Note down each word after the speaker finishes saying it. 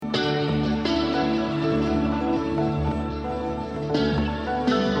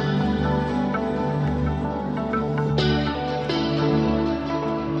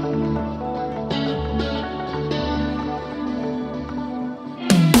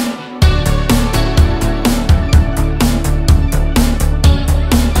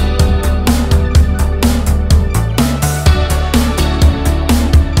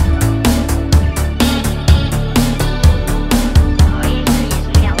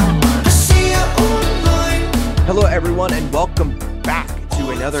Hello, everyone, and welcome back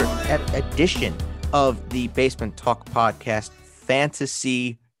to another edition of the Basement Talk Podcast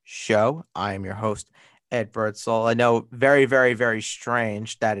Fantasy Show. I am your host, Ed Birdsall. I know, very, very, very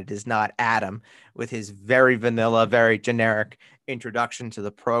strange that it is not Adam with his very vanilla, very generic introduction to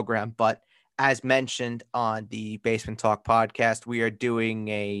the program. But as mentioned on the Basement Talk Podcast, we are doing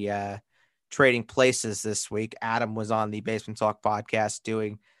a trading places this week. Adam was on the Basement Talk Podcast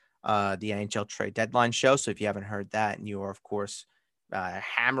doing the NHL trade deadline show. So if you haven't heard that and you are, of course,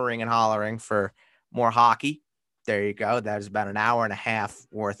 hammering and hollering for more hockey, there you go. That is about an hour and a half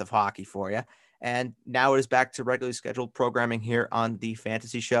worth of hockey for you. And now it is back to regularly scheduled programming here on the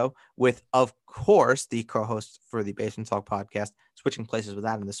Fantasy Show with, of course, the co-host for the Basement Talk Podcast, switching places with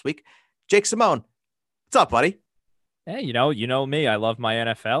Adam this week, Jake Simone. What's up, buddy? Hey, you know me. I love my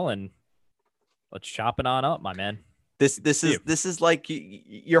NFL, and let's chop it on up, my man. This is like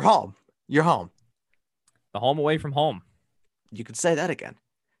you're home. You're home. The home away from home. You could say that again.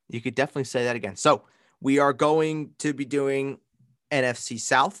 You could definitely say that again. So we are going to be doing NFC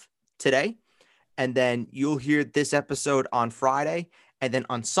South today, and then you'll hear this episode on Friday, and then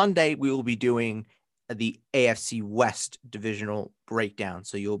on Sunday we will be doing the AFC West divisional breakdown.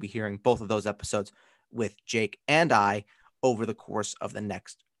 So you'll be hearing both of those episodes with Jake and I over the course of the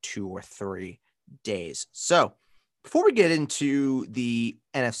next 2 or 3 days. So before we get into the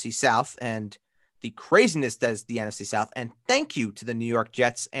NFC South and the craziness that is the NFC South, and thank you to the New York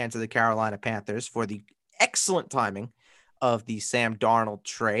Jets and to the Carolina Panthers for the excellent timing of the Sam Darnold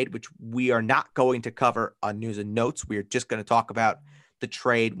trade, which we are not going to cover on news and notes. We are just going to talk about the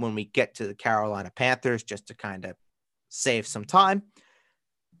trade when we get to the Carolina Panthers, just to kind of save some time.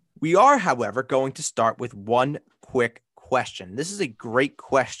 We are, however, going to start with one quick question. This is a great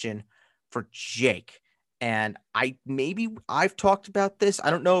question for Jake. And I've talked about this.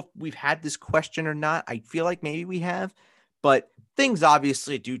 I don't know if we've had this question or not. I feel like maybe we have, but things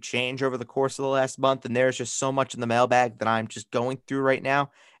obviously do change over the course of the last month. And there's just so much in the mailbag that I'm just going through right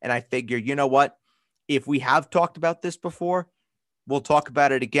now. And I figure, you know what? If we have talked about this before, we'll talk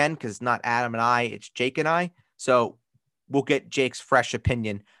about it again, because it's not Adam and I, it's Jake and I. So we'll get Jake's fresh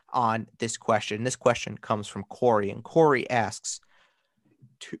opinion on this question. This question comes from Corey, and Corey asks,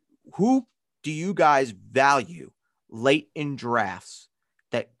 who do you guys value late in drafts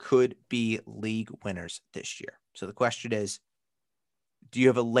that could be league winners this year? So the question is, do you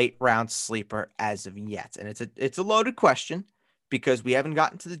have a late round sleeper as of yet? And it's a loaded question because we haven't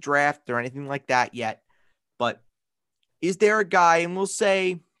gotten to the draft or anything like that yet. But is there a guy, and we'll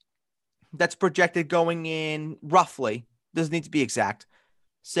say that's projected going in roughly, doesn't need to be exact,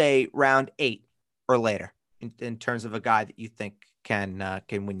 say round 8 or later in terms of a guy that you think can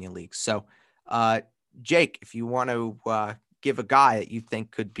win your league? So Jake, if you want to give a guy that you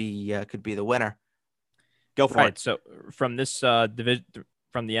think could be the winner, go for it. So from this division,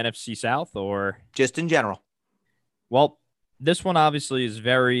 from the NFC South, or just in general? Well, this one obviously is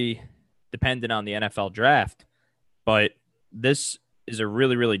very dependent on the NFL draft, but this is a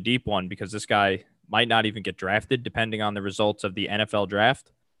really, really deep one because this guy might not even get drafted depending on the results of the NFL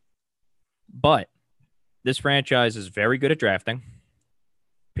draft. But this franchise is very good at drafting,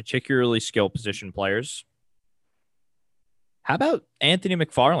 particularly skill position players. How about Anthony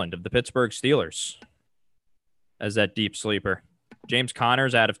McFarland of the Pittsburgh Steelers as that deep sleeper? James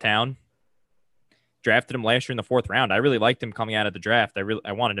Conner's out of town. Drafted him last year in the 4th round. I really liked him coming out of the draft.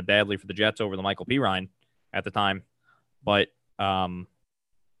 I wanted him badly for the Jets over the Michael Pirine at the time. But how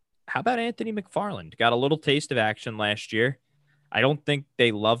about Anthony McFarland? Got a little taste of action last year. I don't think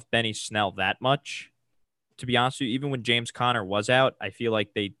they love Benny Snell that much. To be honest with you, even when James Conner was out, I feel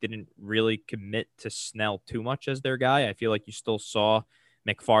like they didn't really commit to Snell too much as their guy. I feel like you still saw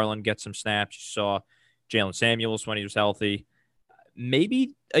McFarland get some snaps. You saw Jalen Samuels when he was healthy.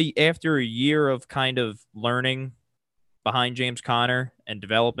 Maybe after a year of kind of learning behind James Conner and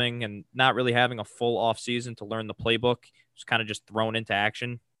developing and not really having a full offseason to learn the playbook, was kind of just thrown into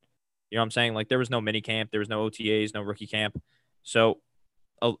action. You know what I'm saying? Like, there was no mini camp. There was no OTAs, no rookie camp. So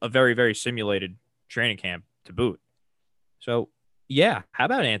a very, very simulated training camp to boot. So, yeah, how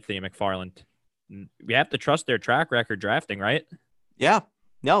about Anthony McFarland? We have to trust their track record drafting, right? Yeah.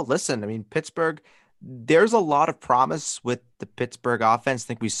 No, listen, I mean, Pittsburgh, there's a lot of promise with the Pittsburgh offense. I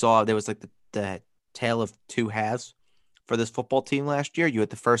think we saw there was like the tale of two halves for this football team last year. You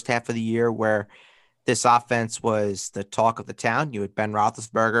had the first half of the year where this offense was the talk of the town. You had Ben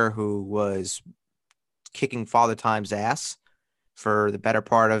Roethlisberger, who was kicking Father Time's ass for the better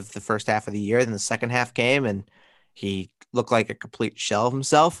part of the first half of the year. Then the second half came and he looked like a complete shell of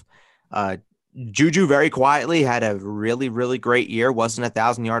himself. Juju very quietly had a really, really great year. Wasn't a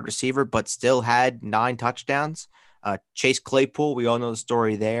 1,000-yard receiver, but still had 9 touchdowns. Chase Claypool, we all know the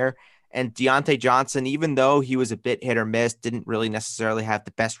story there. And Deontay Johnson, even though he was a bit hit or miss, didn't really necessarily have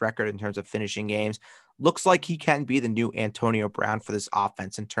the best record in terms of finishing games. Looks like he can be the new Antonio Brown for this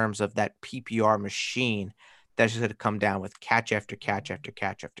offense in terms of that PPR machine that's just going to come down with catch after catch after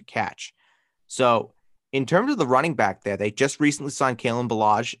catch after catch. So in terms of the running back there, they just recently signed Kalen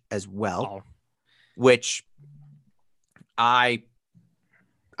Ballage as well, which I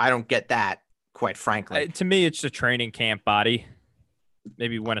don't get that, quite frankly. To me, it's a training camp body.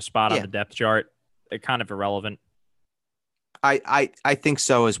 Maybe win a spot on the depth chart. They're kind of irrelevant. I think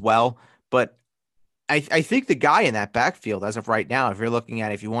so as well. But I think the guy in that backfield, as of right now, if you're looking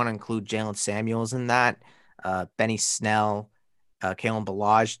at, if you want to include Jalen Samuels in that, Benny Snell, Kalen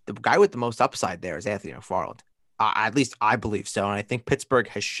Ballage, the guy with the most upside there is Anthony McFarland. At least I believe so. And I think Pittsburgh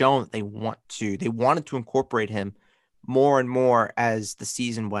has shown that they wanted to incorporate him more and more as the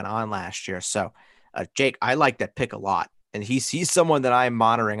season went on last year. So, Jake, I like that pick a lot. And he's someone that I'm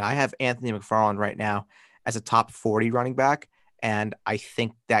monitoring. I have Anthony McFarland right now as a top 40 running back. And I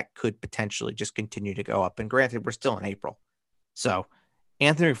think that could potentially just continue to go up. And granted, we're still in April. So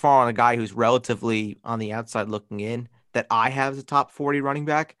Anthony McFarland, a guy who's relatively on the outside looking in, that I have as a top 40 running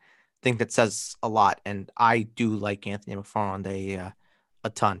back, I think that says a lot. And I do like Anthony McFarland a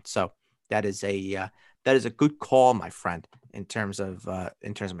ton. So that is a good call, my friend, in terms of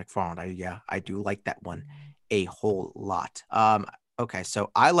McFarland. I do like that one a whole lot. Okay,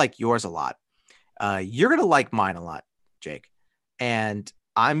 so I like yours a lot. You're gonna like mine a lot, Jake, and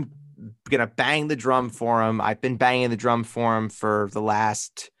I'm gonna bang the drum for him. I've been banging the drum for him for the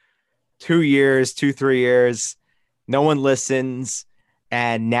last 3 years. No one listens,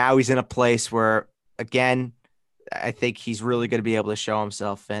 and now he's in a place where, again, I think he's really going to be able to show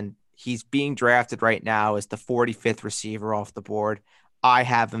himself, and he's being drafted right now as the 45th receiver off the board. I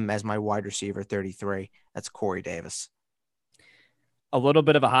have him as my wide receiver 33. That's Corey Davis. A little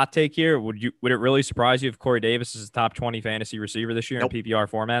bit of a hot take here. Would it really surprise you if Corey Davis is a top 20 fantasy receiver this year in PPR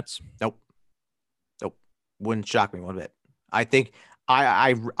formats? Nope. Wouldn't shock me one bit. I think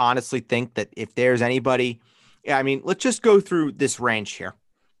I honestly think that if there's anybody, I mean, let's just go through this range here.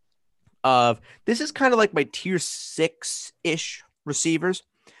 This is kind of like my tier 6-ish receivers.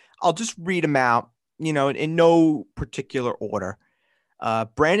 I'll just read them out, in no particular order.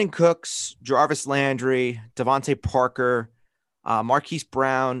 Brandon Cooks, Jarvis Landry, Devontae Parker, Marquise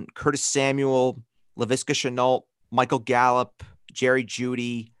Brown, Curtis Samuel, Laviska Shenault, Michael Gallup, Jerry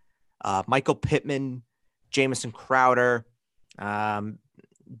Jeudy, Michael Pittman, Jamison Crowder,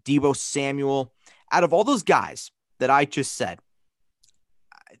 Deebo Samuel. Out of all those guys that I just said,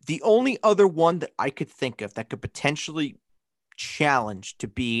 the only other one that I could think of that could potentially challenge to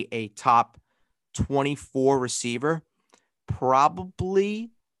be a top 24 receiver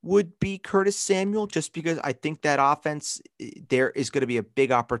probably would be Curtis Samuel, just because I think that offense, there is going to be a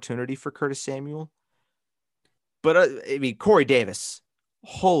big opportunity for Curtis Samuel. But Corey Davis,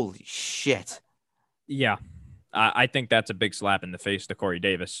 holy shit. Yeah, I think that's a big slap in the face to Corey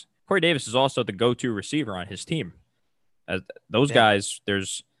Davis. Corey Davis is also the go-to receiver on his team. Those guys,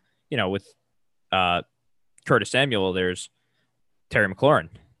 there's, with Curtis Samuel, there's Terry McLaurin.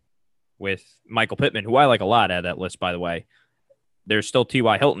 With Michael Pittman, who I like a lot out of that list, by the way. There's still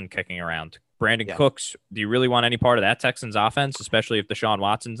T.Y. Hilton kicking around. Brandon Cooks, do you really want any part of that Texans offense, especially if Deshaun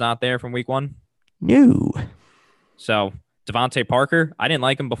Watson's not there from week 1? No. So, Devontae Parker, I didn't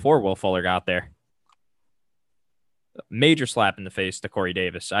like him before Will Fuller got there. Major slap in the face to Corey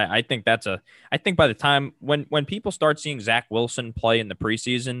Davis. I think I think by the time when people start seeing Zach Wilson play in the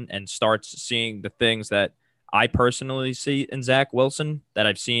preseason and starts seeing the things that I personally see in Zach Wilson that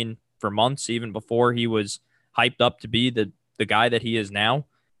I've seen for months, even before he was hyped up to be the guy that he is now,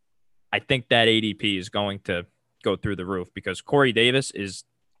 I think that ADP is going to go through the roof because Corey Davis is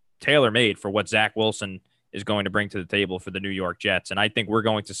tailor-made for what Zach Wilson is going to bring to the table for the New York Jets. And I think we're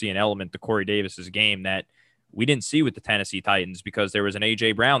going to see an element to Corey Davis's game that we didn't see with the Tennessee Titans because there was an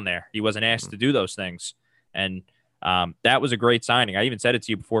A.J. Brown there. He wasn't asked to do those things. And that was a great signing. I even said it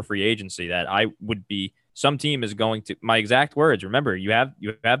to you before free agency that I would be some team is going to, my exact words, remember, you have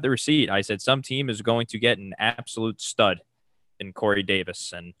the receipt. I said some team is going to get an absolute stud in Corey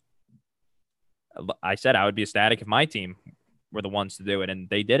Davis. And I said I would be ecstatic if my team were the ones to do it, and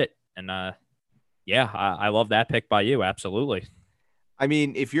they did it. And I love that pick by you. Absolutely. I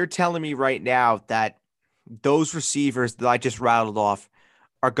mean, if you're telling me right now that those receivers that I just rattled off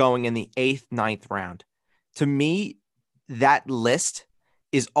are going in the 8th, 9th round, to me, that list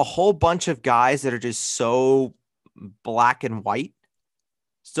is a whole bunch of guys that are just so black and white.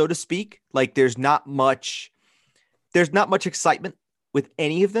 so to speak. Like there's not much excitement with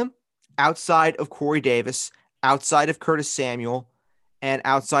any of them outside of Corey Davis, outside of Curtis Samuel, and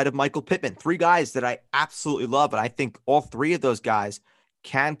outside of Michael Pittman. Three guys that I absolutely love. And I think all three of those guys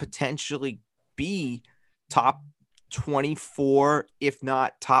can potentially be top 24, if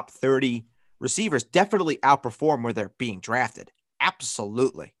not top 30 receivers. Definitely outperform where they're being drafted.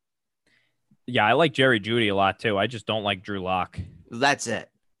 Absolutely. Yeah, I like Jerry Jeudy a lot too. I just don't like Drew Lock. That's it.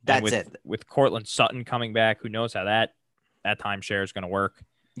 And That's it. with Cortland Sutton coming back, who knows how that timeshare is going to work.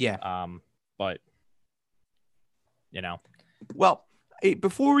 Yeah. But, you know. Well,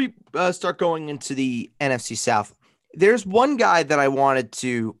 before we start going into the NFC South, there's one guy that I wanted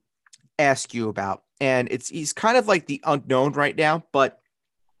to ask you about, and he's kind of like the unknown right now, but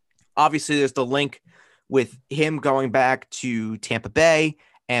obviously there's the link with him going back to Tampa Bay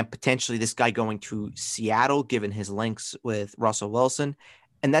and potentially this guy going to Seattle, given his links with Russell Wilson,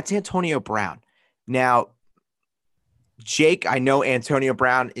 and that's Antonio Brown. Now, Jake, I know Antonio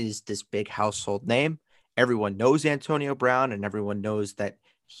Brown is this big household name. Everyone knows Antonio Brown, and everyone knows that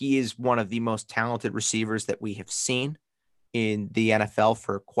he is one of the most talented receivers that we have seen in the NFL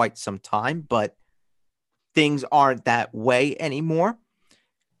for quite some time, but things aren't that way anymore.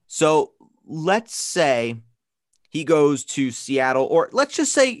 So let's say he goes to Seattle, or let's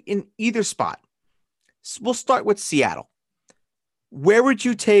just say in either spot. We'll start with Seattle. Where would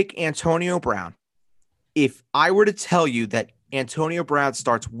you take Antonio Brown if I were to tell you that Antonio Brown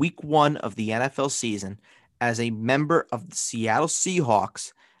starts week 1 of the NFL season as a member of the Seattle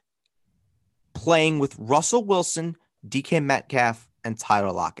Seahawks playing with Russell Wilson, DK Metcalf, and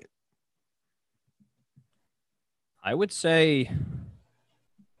Tyler Lockett? I would say,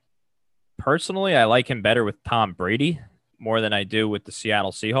 personally, I like him better with Tom Brady more than I do with the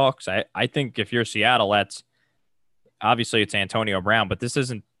Seattle Seahawks. I think if you're Seattle, that's obviously it's Antonio Brown, but this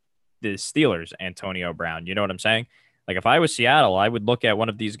isn't the Steelers Antonio Brown. You know what I'm saying? Like if I was Seattle, I would look at one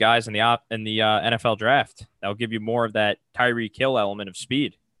of these guys in the NFL draft. That'll give you more of that Tyreek Hill element of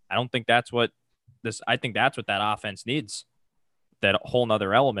speed. I don't think that's what I think that's what that offense needs. That whole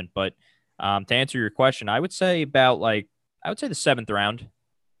nother element. But to answer your question, I would say the 7th round.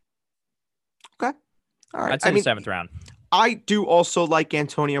 Okay. All right. I'd say the 7th round. I do also like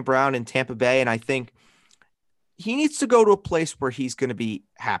Antonio Brown in Tampa Bay, and I think he needs to go to a place where he's going to be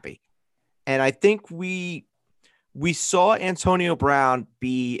happy. And I think we saw Antonio Brown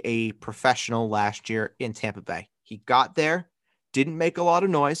be a professional last year in Tampa Bay. He got there, didn't make a lot of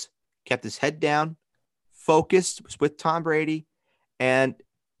noise, kept his head down, focused, was with Tom Brady, and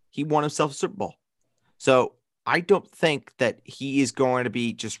he won himself a Super Bowl. So I don't think that he is going to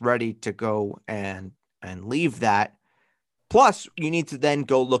be just ready to go and leave that. Plus, you need to then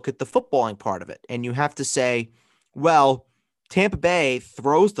go look at the footballing part of it. And you have to say, well, Tampa Bay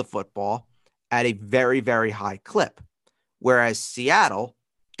throws the football at a very, very high clip, whereas Seattle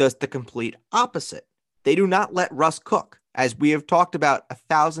does the complete opposite. They do not let Russ cook, as we have talked about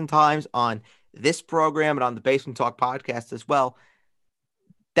 1,000 times on this program and on the Basement Talk podcast as well.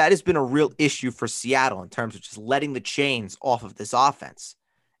 That has been a real issue for Seattle in terms of just letting the chains off of this offense.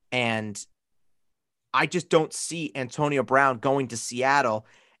 And I just don't see Antonio Brown going to Seattle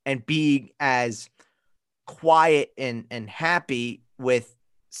and being as quiet and happy with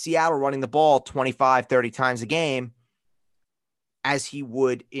Seattle running the ball 25, 30 times a game as he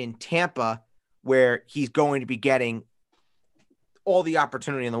would in Tampa, where he's going to be getting all the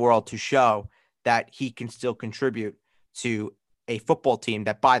opportunity in the world to show that he can still contribute to a football team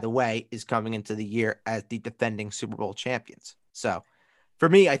that, by the way, is coming into the year as the defending Super Bowl champions. So for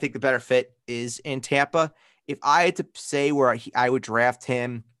me, I think the better fit is in Tampa. If I had to say where I would draft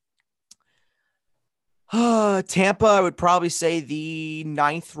him, Tampa, I would probably say the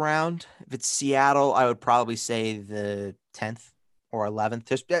 9th round. If it's Seattle, I would probably say the 10th or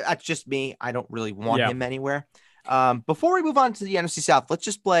 11th. That's just me. I don't really want him anywhere. Before we move on to the NFC South, let's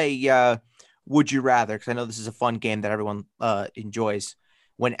just play Would You Rather, because I know this is a fun game that everyone enjoys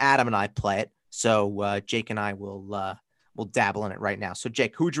when Adam and I play it. So Jake and I will dabble in it right now. So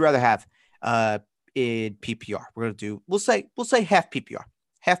Jake, who would you rather have in PPR? We're gonna do we'll say half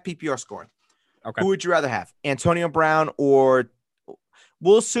PPR scoring. Okay. Who would you rather have, Antonio Brown, or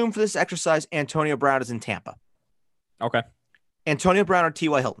we'll assume for this exercise Antonio Brown is in Tampa? Okay. Antonio Brown or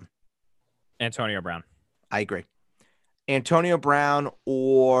T.Y. Hilton? Antonio Brown. I agree. Antonio Brown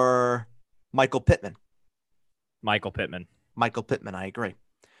or Michael Pittman? Michael Pittman. Michael Pittman, I agree.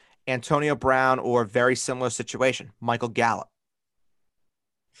 Antonio Brown or very similar situation, Michael Gallup?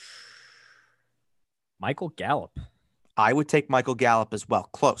 Michael Gallup. I would take Michael Gallup as well.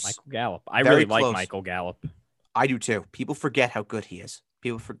 Close. Michael Gallup. I really like Michael Gallup. I do too. People forget how good he is.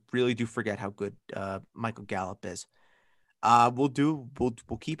 People really do forget how good Michael Gallup is.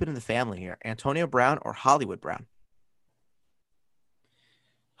 We'll keep it in the family here. Antonio Brown or Hollywood Brown?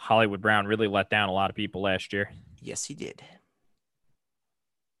 Hollywood Brown really let down a lot of people last year. Yes, he did.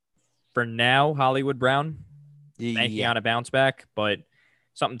 For now, Hollywood Brown, banking on a bounce back, but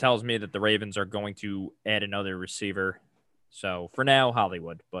something tells me that the Ravens are going to add another receiver. So for now,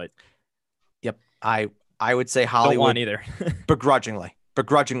 Hollywood, but yep, I would say Hollywood. Don't want either.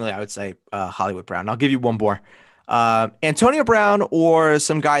 begrudgingly, I would say Hollywood Brown. I'll give you one more. Antonio Brown or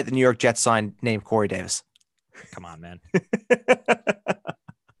some guy the New York Jets signed named Corey Davis. Come on, man.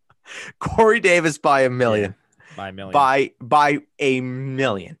 Corey Davis by a million. Yeah, by a million. By a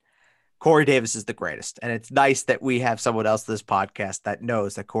million. Corey Davis is the greatest. And it's nice that we have someone else in this podcast that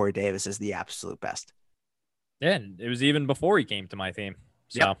knows that Corey Davis is the absolute best. Yeah, and it was even before he came to my team.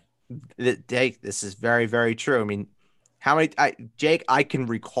 So, Jake, this is very, very true. I mean, Jake, I can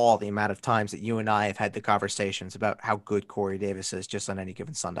recall the amount of times that you and I have had the conversations about how good Corey Davis is just on any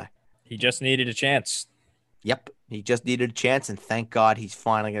given Sunday. He just needed a chance. Yep. He just needed a chance, and thank God he's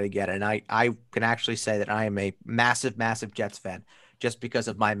finally going to get it. And I can actually say that I am a massive, massive Jets fan just because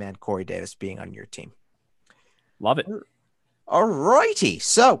of my man Corey Davis being on your team. Love it. All righty.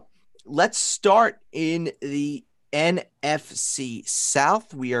 So let's start in the NFC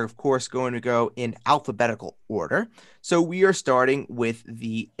South. We are, of course, going to go in alphabetical order. So we are starting with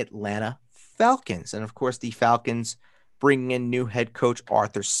the Atlanta Falcons. And, of course, the Falcons bringing in new head coach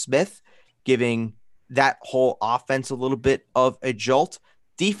Arthur Smith, giving that whole offense a little bit of a jolt.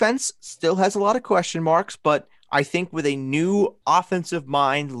 Defense still has a lot of question marks, but I think with a new offensive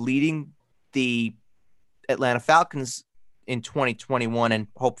mind leading the Atlanta Falcons in 2021 and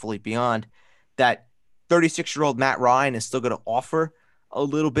hopefully beyond, that 36-year-old Matt Ryan is still going to offer a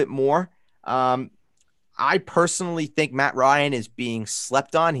little bit more. I personally think Matt Ryan is being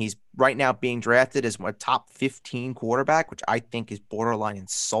slept on. He's right now being drafted as a top 15 quarterback, which I think is borderline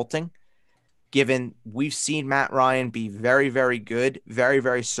insulting, given we've seen Matt Ryan be very, very good, very,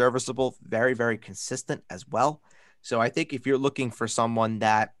 very serviceable, very, very consistent as well. So I think if you're looking for someone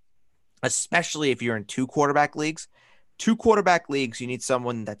that, especially if you're in two quarterback leagues, you need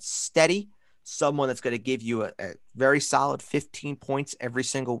someone that's steady, someone that's going to give you a very solid 15 points every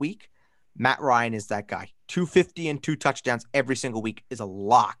single week. Matt Ryan is that guy. 250 and 2 touchdowns every single week is a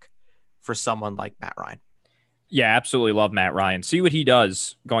lock for someone like Matt Ryan. Yeah, absolutely love Matt Ryan. See what he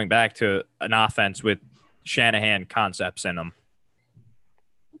does going back to an offense with Shanahan concepts in them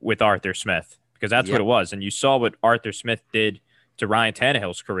with Arthur Smith, because that's what it was. And you saw what Arthur Smith did to Ryan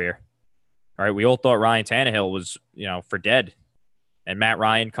Tannehill's career. All right, we all thought Ryan Tannehill was, for dead. And Matt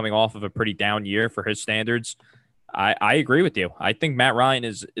Ryan coming off of a pretty down year for his standards. I agree with you. I think Matt Ryan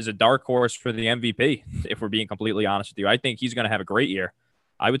is a dark horse for the MVP, if we're being completely honest with you. I think he's going to have a great year.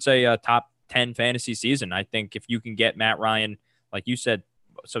 I would say a top 10 fantasy season. I think if you can get Matt Ryan, like you said,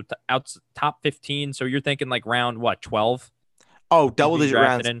 so out top 15. So you're thinking like round 12? Oh, double-digit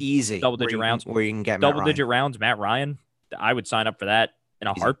rounds, easy. Double-digit rounds. Where you can get double-digit rounds, Matt Ryan. I would sign up for that in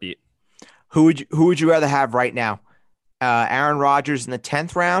a heartbeat. Who would you rather have right now? Aaron Rodgers in the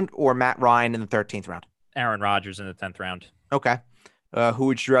 10th round or Matt Ryan in the 13th round? Aaron Rodgers in the 10th round. Okay. Who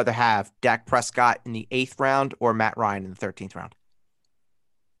would you rather have? Dak Prescott in the 8th round or Matt Ryan in the 13th round?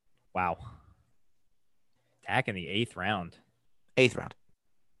 Wow. Dak in the 8th round. 8th round.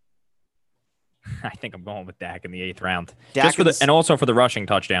 I think I'm going with Dak in the 8th round. Dak and also for the rushing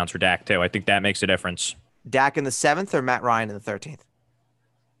touchdowns for Dak, too. I think that makes a difference. Dak in the 7th or Matt Ryan in the 13th?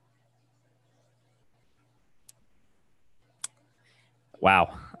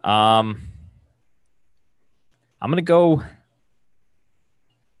 Wow. I'm going to go.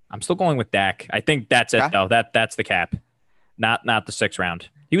 I'm still going with Dak. I think that's it, though. That's the cap. Not the 6th round.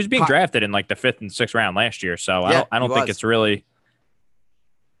 He was being drafted in like the 5th and 6th round last year, so I don't think it's really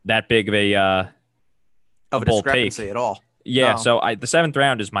that big of a discrepancy at all. Yeah, so the 7th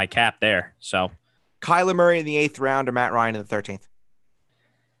round is my cap there. So Kyler Murray in the 8th round or Matt Ryan in the 13th?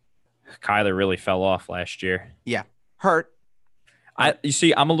 Kyler really fell off last year. Yeah, hurt. You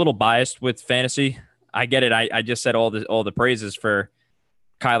see, I'm a little biased with fantasy. I get it. I just said all the praises for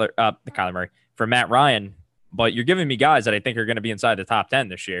Kyler Murray, for Matt Ryan, but you're giving me guys that I think are going to be inside the top 10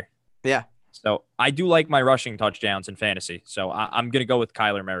 this year. Yeah. So I do like my rushing touchdowns in fantasy. So I'm going to go with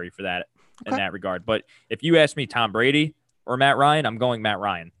Kyler Murray for that in that regard. But if you ask me Tom Brady or Matt Ryan, I'm going Matt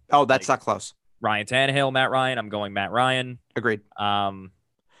Ryan. Oh, that's not close. Ryan Tannehill, Matt Ryan, I'm going Matt Ryan. Agreed.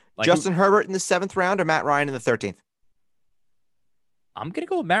 Justin Herbert in the 7th round or Matt Ryan in the 13th? I'm going to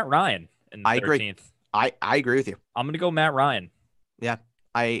go with Matt Ryan in the 13th. Agree. I agree with you. I'm going to go Matt Ryan. Yeah,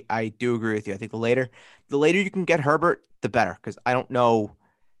 I do agree with you. I think the later you can get Herbert, the better, because I don't know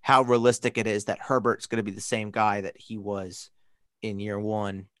how realistic it is that Herbert's going to be the same guy that he was in year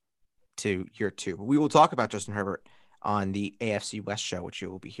 1 to year 2. We will talk about Justin Herbert on the AFC West show, which you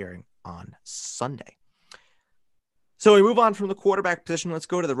will be hearing on Sunday. So we move on from the quarterback position. Let's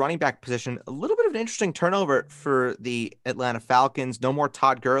go to the running back position. A little bit of an interesting turnover for the Atlanta Falcons. No more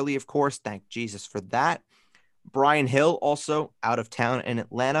Todd Gurley, of course. Thank Jesus for that. Brian Hill also out of town in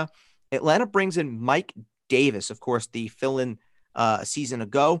Atlanta. Atlanta brings in Mike Davis, of course, the fill-in a season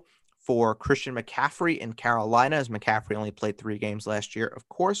ago for Christian McCaffrey in Carolina, as McCaffrey only played 3 games last year, of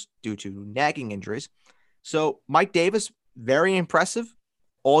course, due to nagging injuries. So Mike Davis, very impressive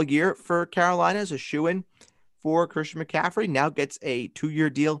all year for Carolina as a shoo-in for Christian McCaffrey. Now gets a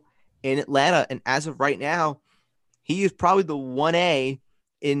 2-year deal in Atlanta. And as of right now, he is probably the 1A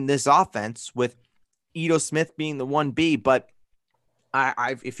in this offense, with Ito Smith being the 1B. But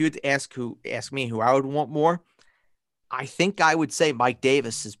if you had to ask me who I would want more, I think I would say Mike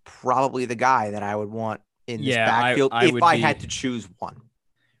Davis is probably the guy that I would want in this backfield if I had to choose one.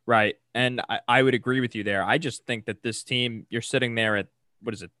 Right. And I would agree with you there. I just think that this team, you're sitting there at,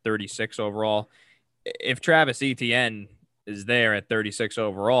 36 overall. If Travis Etienne is there at 36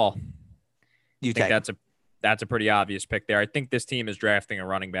 overall, I think that's a pretty obvious pick there. I think this team is drafting a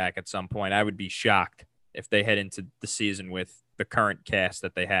running back at some point. I would be shocked if they head into the season with the current cast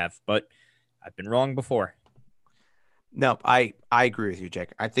that they have, but I've been wrong before. No, I agree with you,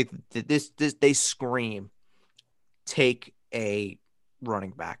 Jake. I think that this they scream take a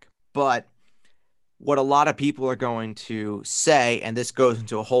running back. But what a lot of people are going to say, and this goes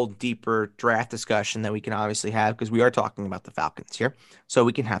into a whole deeper draft discussion that we can obviously have because we are talking about the Falcons here, so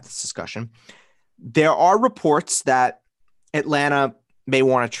we can have this discussion. There are reports that Atlanta may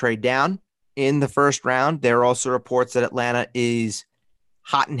want to trade down in the first round. There are also reports that Atlanta is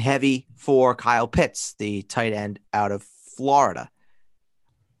hot and heavy for Kyle Pitts, the tight end out of Florida.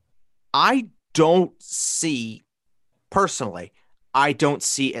 I don't see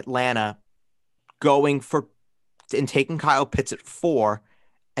Atlanta going for and taking Kyle Pitts at 4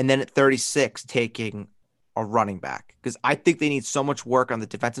 and then at 36 taking a running back, because I think they need so much work on the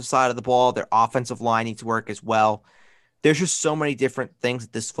defensive side of the ball. Their offensive line needs work as well. There's just so many different things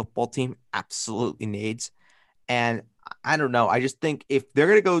that this football team absolutely needs. And I don't know. I just think if they're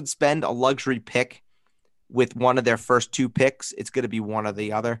going to go spend a luxury pick with one of their first 2 picks, it's going to be one or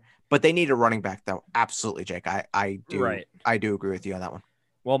the other. But they need a running back, though. Absolutely, Jake. I do. Right. I do agree with you on that one.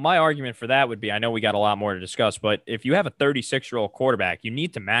 Well, my argument for that would be, I know we got a lot more to discuss, but if you have a 36-year-old quarterback, you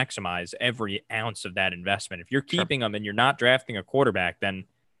need to maximize every ounce of that investment. If you're keeping them and you're not drafting a quarterback, then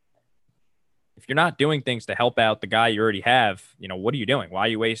if you're not doing things to help out the guy you already have, what are you doing? Why are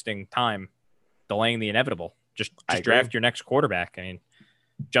you wasting time delaying the inevitable? Just draft your next quarterback. I mean,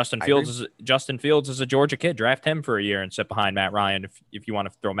 Justin Fields is a Georgia kid. Draft him for a year and sit behind Matt Ryan if you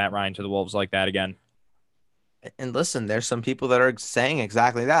want to throw Matt Ryan to the wolves like that again. And listen, there's some people that are saying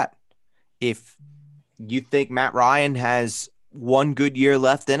exactly that. If you think Matt Ryan has one good year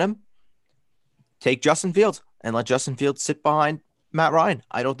left in him, take Justin Fields and let Justin Fields sit behind Matt Ryan.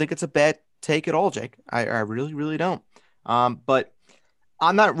 I don't think it's a bad take at all, Jake. I really, really don't. But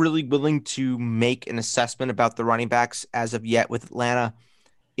I'm not really willing to make an assessment about the running backs as of yet with Atlanta.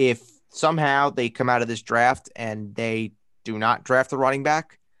 If somehow they come out of this draft and they do not draft a running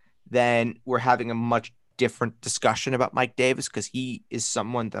back, then we're having a much different discussion about Mike Davis, because he is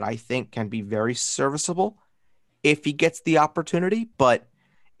someone that I think can be very serviceable if he gets the opportunity. But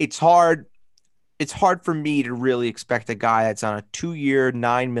it's hard for me to really expect a guy that's on a 2-year,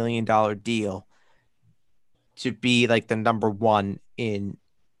 $9 million deal to be like the number 1 in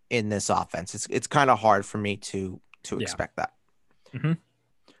this offense. It's kind of hard for me to expect that. Mm-hmm.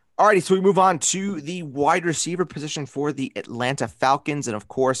 All righty, so we move on to the wide receiver position for the Atlanta Falcons. And of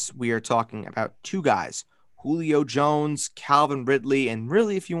course, we are talking about 2 guys, Julio Jones, Calvin Ridley, and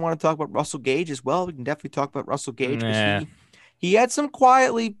really, if you want to talk about Russell Gage as well, we can definitely talk about Russell Gage, because he had some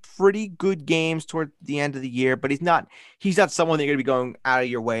quietly pretty good games toward the end of the year, but he's not someone that you're going to be going out of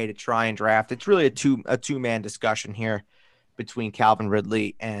your way to try and draft. It's really a two-man discussion here between Calvin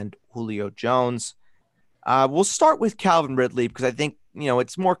Ridley and Julio Jones. We'll start with Calvin Ridley, because I think,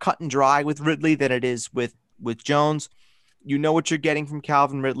 it's more cut and dry with Ridley than it is with Jones. You know what you're getting from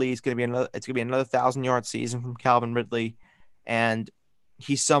Calvin Ridley. It's going to be another 1,000-yard season from Calvin Ridley. And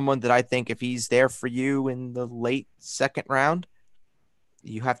he's someone that I think if he's there for you in the late second round,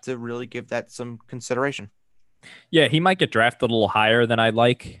 you have to really give that some consideration. Yeah, he might get drafted a little higher than I'd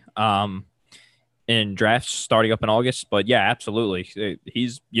like in drafts starting up in August. But yeah, absolutely.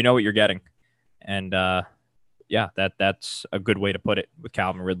 He's, what you're getting. And that's a good way to put it with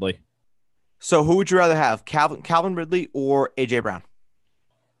Calvin Ridley. So who would you rather have, Calvin Ridley or A.J. Brown?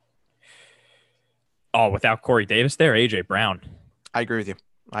 Oh, without Corey Davis there, AJ Brown. I agree with you.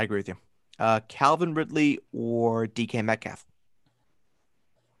 I agree with you. Calvin Ridley or DK Metcalf?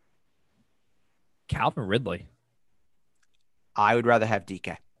 Calvin Ridley. I would rather have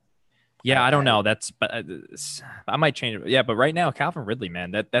DK. Yeah, I don't know. But I might change it. Yeah, but right now, Calvin Ridley,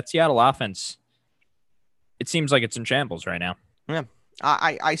 man, that Seattle offense, it seems like it's in shambles right now. Yeah,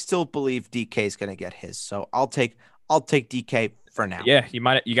 I still believe DK is going to get his, so I'll take DK for now. Yeah,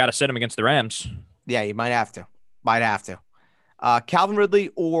 you got to sit him against the Rams. Yeah, you might have to. Calvin Ridley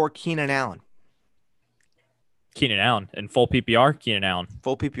or Keenan Allen? Keenan Allen in full PPR. Keenan Allen.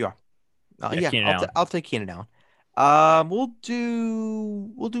 Full PPR. Keenan Allen. I'll take Keenan Allen. We'll do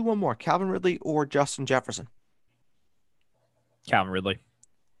one more. Calvin Ridley or Justin Jefferson? Calvin Ridley.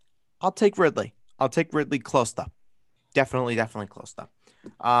 I'll take Ridley. I'll take Ridley close though. Definitely close though.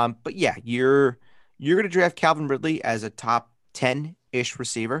 But yeah, you're gonna draft Calvin Ridley as a top 10-ish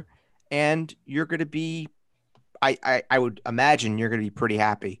receiver, and you're gonna be I would imagine you're gonna be pretty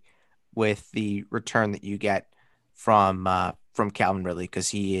happy with the return that you get from Calvin Ridley, because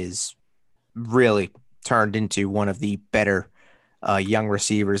he is really turned into one of the better young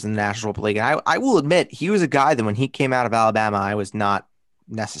receivers in the National Football League. And I will admit, he was a guy that when he came out of Alabama, I was not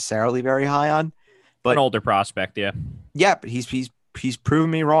necessarily very high on. But an older prospect, yeah. Yeah, but he's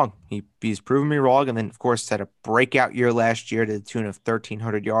proven me wrong. He's proven me wrong. And then, of course, had a breakout year last year to the tune of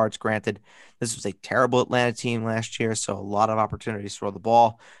 1,300 yards. Granted, this was a terrible Atlanta team last year, so a lot of opportunities to throw the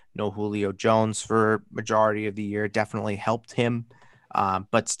ball. No Julio Jones for majority of the year definitely helped him.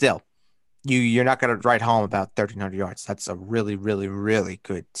 But still, you're not going to write home about 1,300 yards. That's a really, really, really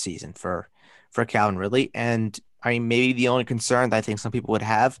good season for Calvin Ridley. And I mean, maybe the only concern that I think some people would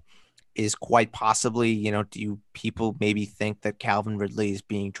have is quite possibly, do people maybe think that Calvin Ridley is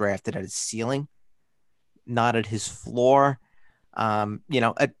being drafted at his ceiling, not at his floor?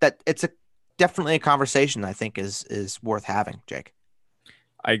 That it's definitely a conversation I think is worth having, Jake.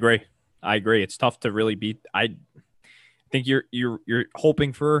 I agree. It's tough to really beat. I think you're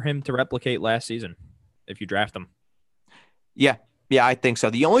hoping for him to replicate last season if you draft him. Yeah, I think so.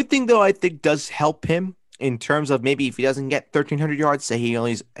 The only thing though I think does help him in terms of maybe if he doesn't get 1,300 yards, say he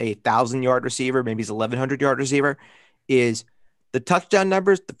only is a 1,000-yard receiver, maybe he's 1,100-yard receiver, is the touchdown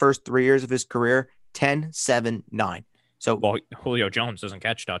numbers the first 3 years of his career, 10, 7, 9. So, well, Julio Jones doesn't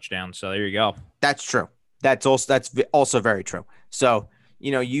catch touchdowns, so there you go. That's true. That's also very true. So,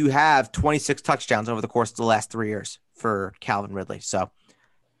 you have 26 touchdowns over the course of the last 3 years for Calvin Ridley. So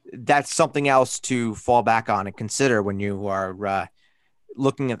that's something else to fall back on and consider when you are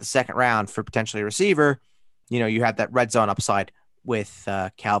looking at the second round for potentially a receiver. You have that red zone upside with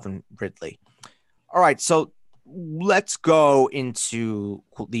Calvin Ridley. All right, so let's go into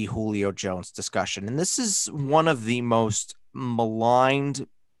the Julio Jones discussion. And this is one of the most maligned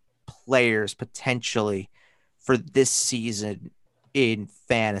players potentially for this season in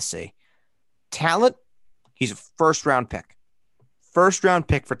fantasy. Talent, he's a first-round pick. First-round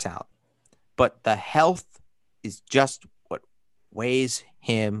pick for talent. But the health is just what weighs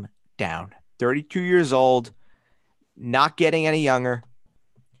him down. 32 years old, not getting any younger,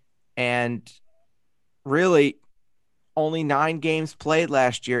 and really only 9 games played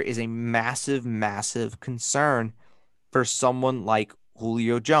last year is a massive, massive concern for someone like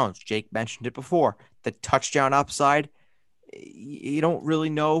Julio Jones. Jake mentioned it before. The touchdown upside, you don't really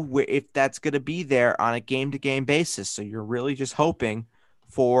know if that's going to be there on a game-to-game basis. So you're really just hoping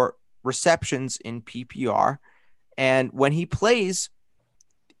for receptions in PPR. And when he plays,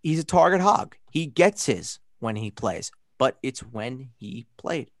 he's a target hog. He gets his when he plays, but it's when he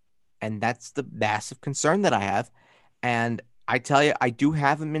played. And that's the massive concern that I have. And I tell you, I do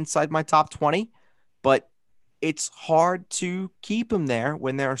have him inside my top 20, but it's hard to keep him there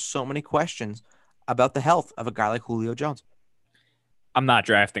when there are so many questions about the health of a guy like Julio Jones. I'm not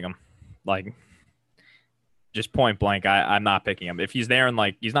drafting him. Like, just point blank, I'm not picking him. If he's there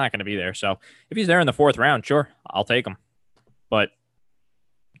and he's not going to be there. So if he's there in the 4th round, sure, I'll take him. But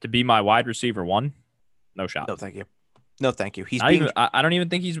to be my wide receiver 1, no shot. No, thank you. No, thank you. I don't even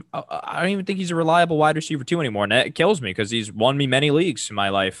think he's a reliable wide receiver 2 anymore. And that kills me because he's won me many leagues in my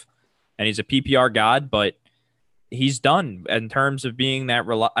life, and he's a PPR god. But he's done in terms of being that.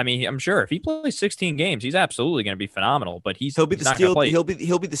 I'm sure if he plays 16 games, he's absolutely going to be phenomenal. But he'll be the steal. He'll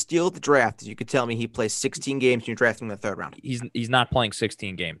be the steal of the draft. You could tell me he plays 16 games and you're drafting in the 3rd round. He's not playing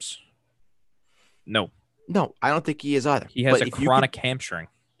 16 games. No, I don't think he is either. He has a chronic hamstring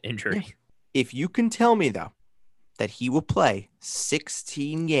injury. If you can tell me though that he will play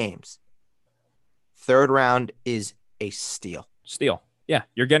 16 games, 3rd round is a steal. Yeah,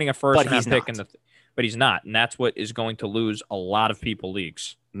 you're getting a first round pick in the. but he's not. And that's what is going to lose a lot of people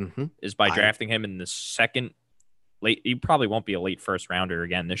leagues is by drafting him in the second late. He probably won't be a late first rounder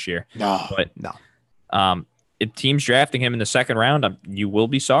again this year. No, but no. If teams drafting him in the second round, you will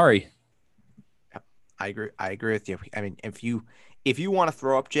be sorry. I agree with you. I mean, if you want to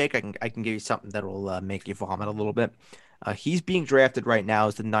throw up Jake, I can give you something that will make you vomit a little bit. He's being drafted right now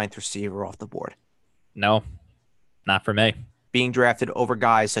as the 9th receiver off the board. No, not for me. Being drafted over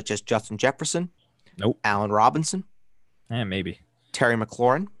guys such as Justin Jefferson, nope, Allen Robinson, maybe Terry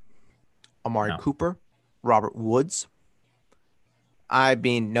McLaurin, Amari Cooper, Robert Woods. I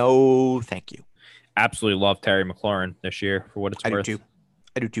mean, no, thank you. Absolutely love Terry McLaurin this year for what it's worth.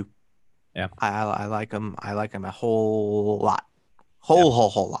 I do too. Yeah, I like him. I like him a whole lot,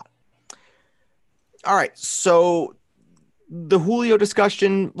 whole lot. All right, so the Julio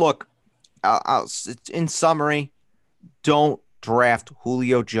discussion. Look, in summary, don't draft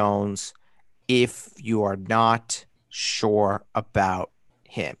Julio Jones if you are not sure about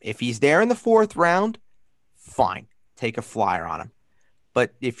him. If he's there in the 4th round, fine, take a flyer on him.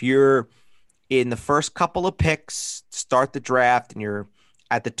 But if you're in the first couple of picks, start the draft, and you're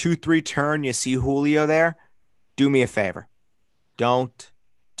at the 2-3 turn, you see Julio there, do me a favor. Don't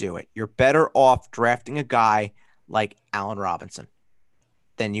do it. You're better off drafting a guy like Allen Robinson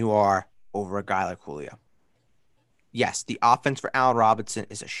than you are over a guy like Julio. Yes, the offense for Allen Robinson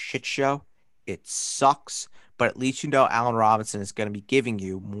is a shit show. It sucks, but at least you know Allen Robinson is going to be giving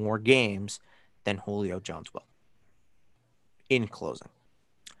you more games than Julio Jones will. In closing.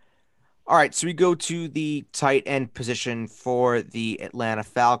 All right, so we go to the tight end position for the Atlanta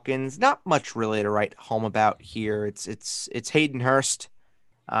Falcons. Not much really to write home about here. It's Hayden Hurst.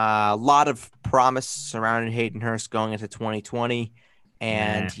 A lot of promise surrounding Hayden Hurst going into 2020,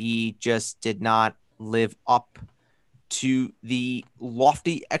 and he just did not live up to the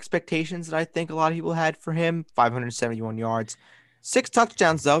lofty expectations that I think a lot of people had for him. 571 yards, 6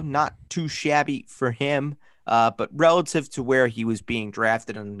 touchdowns, though, not too shabby for him. But relative to where he was being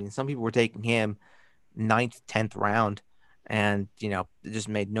drafted, I mean, some people were taking him 9th, 10th round, and, it just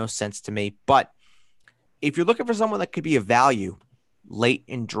made no sense to me. But if you're looking for someone that could be a value late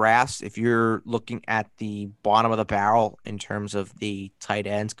in drafts, if you're looking at the bottom of the barrel in terms of the tight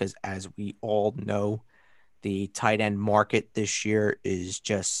ends, because as we all know, the tight end market this year is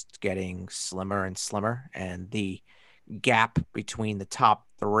just getting slimmer and slimmer, and the gap between the top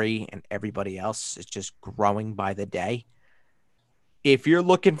 3 and everybody else is just growing by the day. If you're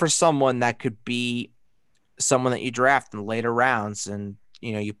looking for someone that could be someone that you draft in the later rounds and,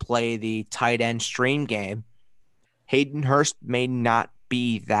 you play the tight end stream game, Hayden Hurst may not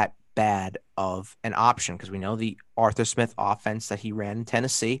be that bad of an option because we know the Arthur Smith offense that he ran in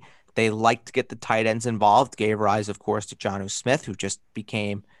Tennessee. They like to get the tight ends involved. Gave rise, of course, to Jonnu Smith, who just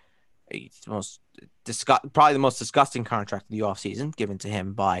became probably the most disgusting contract of the offseason given to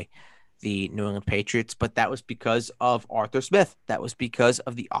him by the New England Patriots. But that was because of Arthur Smith. That was because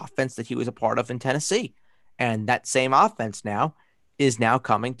of the offense that he was a part of in Tennessee. And that same offense is now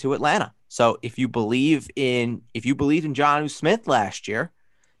coming to Atlanta. So if you believed in Jonnu Smith last year,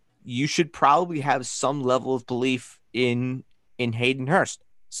 you should probably have some level of belief in Hayden Hurst.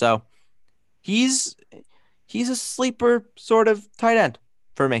 So he's a sleeper sort of tight end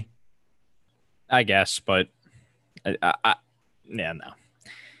for me, I guess. But no,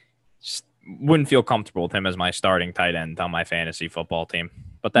 just wouldn't feel comfortable with him as my starting tight end on my fantasy football team.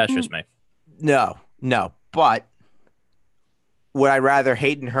 But that's just me. No. But would I rather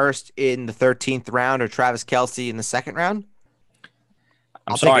Hayden Hurst in the 13th round or Travis Kelce in the 2nd round?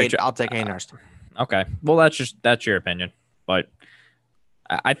 I'll take Hayden Hurst. Okay. Well, that's your opinion. But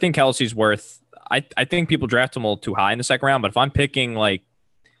I think Kelce's worth. I think people draft him a little too high in the 2nd round. But if I'm picking,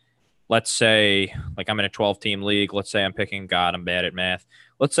 let's say, I'm in a 12-team league. Let's say I'm picking. God, I'm bad at math.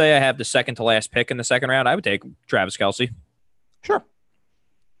 Let's say I have the 2nd to last pick in the 2nd round. I would take Travis Kelce. Sure.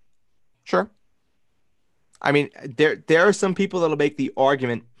 I mean, there are some people that'll make the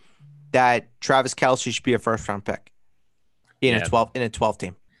argument that Travis Kelce should be a 1st-round pick in a 12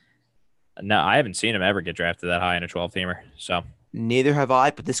 team. No, I haven't seen him ever get drafted that high in a 12-teamer. So neither have I,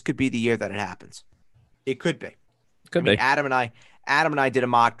 but this could be the year that it happens. It could be. Adam and I did a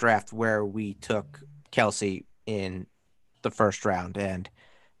mock draft where we took Kelce in the 1st round, and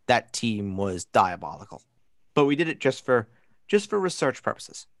that team was diabolical. But we did it just for research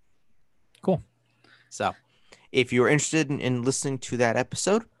purposes. Cool. So if you're interested in listening to that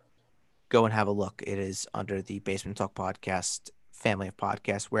episode, go and have a look. It is under the Basement Talk Podcast family of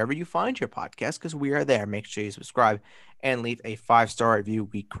podcasts, wherever you find your podcast, because we are there. Make sure you subscribe and leave a 5-star review.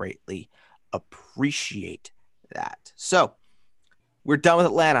 We greatly appreciate that. So We're done with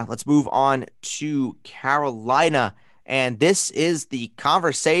Atlanta. Let's move on to Carolina. And this is the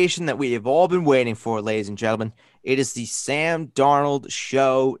conversation that we have all been waiting for, ladies and gentlemen. It is the Sam Darnold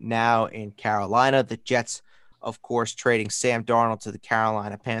show now in Carolina. The Jets, of course, trading Sam Darnold to the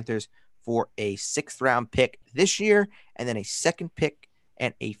Carolina Panthers for a 6th-round pick this year, and then a 2nd pick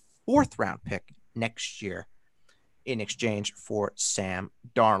and a 4th-round pick next year in exchange for Sam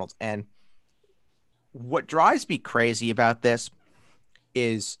Darnold. And what drives me crazy about this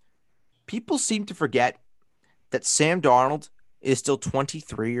is people seem to forget that Sam Darnold is still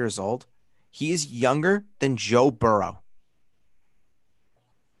 23 years old. He is younger than Joe Burrow.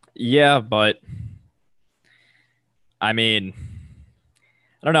 Yeah, but I mean,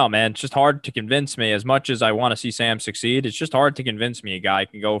 I don't know, man. It's just hard to convince me. As much as I want to see Sam succeed, it's just hard to convince me a guy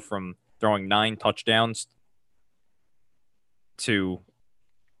can go from throwing 9 touchdowns to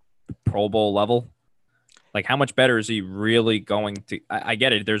Pro Bowl level. Like, how much better is he really going to? I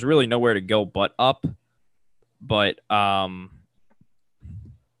get it. There's really nowhere to go but up. But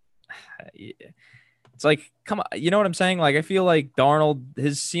it's like, come on, you know what I'm saying? Like, I feel like Darnold,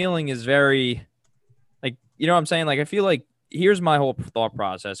 his ceiling is very, like, you know what I'm saying? Like, I feel like here's my whole thought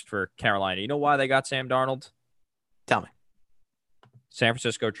process for Carolina. You know why they got Sam Darnold? Tell me. San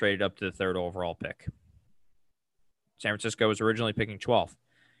Francisco traded up to the 3rd overall pick. San Francisco was originally picking 12th.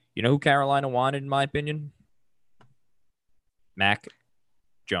 You know who Carolina wanted, in my opinion? Mac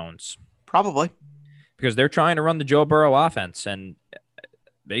Jones. Probably. Because they're trying to run the Joe Burrow offense. And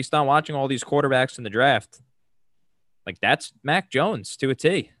based on watching all these quarterbacks in the draft, like, that's Mac Jones to a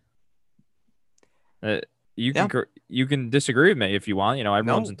T. You can disagree with me if you want. You know,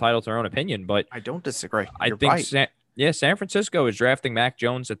 everyone's entitled to their own opinion, but I don't disagree. I think San Francisco is drafting Mac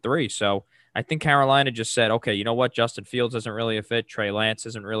Jones at 3. So I think Carolina just said, okay, you know what? Justin Fields isn't really a fit. Trey Lance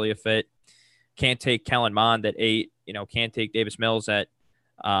isn't really a fit. Can't take Kellen Mond at 8. You know, can't take Davis Mills at,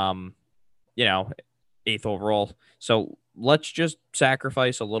 8th overall. So let's just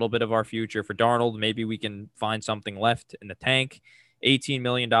sacrifice a little bit of our future for Darnold. Maybe we can find something left in the tank. $18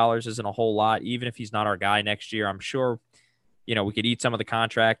 million isn't a whole lot, even if he's not our guy next year. I'm sure, we could eat some of the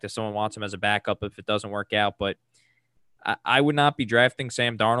contract if someone wants him as a backup if it doesn't work out. But I would not be drafting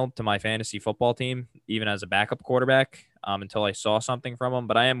Sam Darnold to my fantasy football team, even as a backup quarterback, until I saw something from him.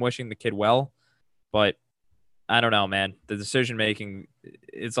 But I am wishing the kid well. But I don't know, man. The decision making,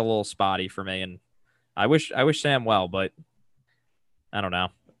 it's a little spotty for me, and I wish Sam well, but I don't know.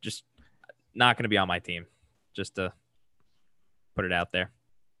 Just not going to be on my team. Just to put it out there.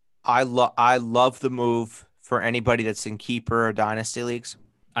 I love the move for anybody that's in keeper or dynasty leagues.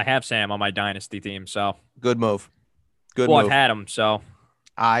 I have Sam on my dynasty team, so good move. I've had him, so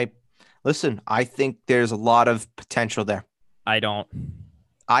I think there's a lot of potential there. I don't.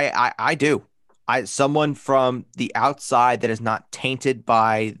 I do. Someone from the outside that is not tainted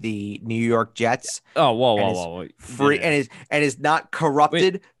by the New York Jets. Oh, whoa. Free and is not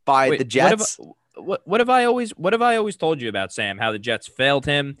corrupted by the Jets. What have I always told you about Sam? How the Jets failed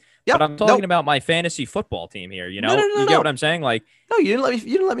him? Yep, but I'm talking about my fantasy football team here. You know, you get what I'm saying? Like, no, you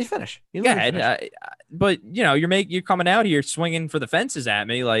didn't let me finish. But you're coming out here swinging for the fences at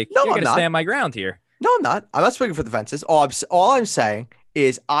me. Like, no, you're gonna stand my ground here. No, I'm not. I'm not swinging for the fences. All I'm saying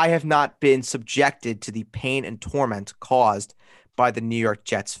is I have not been subjected to the pain and torment caused by the New York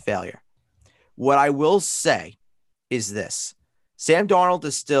Jets' failure. What I will say is this. Sam Darnold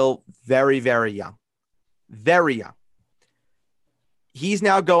is still very, very young. Very young. He's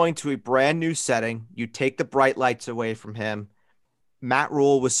now going to a brand new setting. You take the bright lights away from him. Matt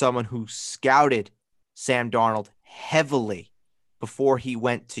Rule was someone who scouted Sam Darnold heavily before he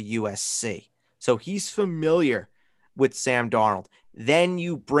went to USC. So he's familiar with Sam Darnold. Then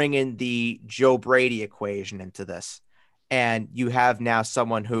you bring in the Joe Brady equation into this. And you have now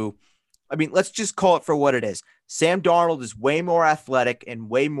someone who, let's just call it for what it is. Sam Darnold is way more athletic and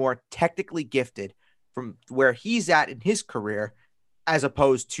way more technically gifted from where he's at in his career as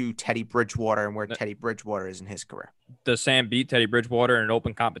opposed to Teddy Bridgewater and where Teddy Bridgewater is in his career. Does Sam beat Teddy Bridgewater in an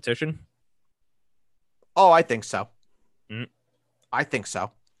open competition? Oh, I think so. I think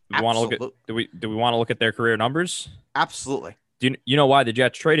so. Do we want to look at their career numbers? Absolutely. Do you know why the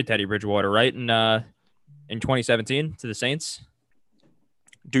Jets traded Teddy Bridgewater, right? In 2017 to the Saints?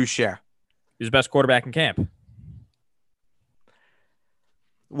 Do share. He was the best quarterback in camp.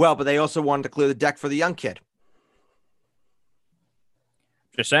 Well, but they also wanted to clear the deck for the young kid.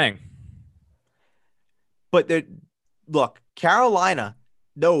 Just saying. But look, Carolina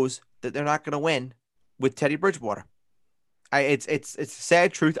knows that they're not going to win with Teddy Bridgewater. It's a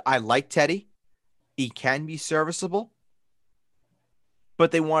sad truth. I like Teddy. He can be serviceable.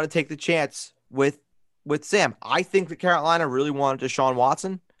 But they want to take the chance with with Sam. I think that Carolina really wanted Deshaun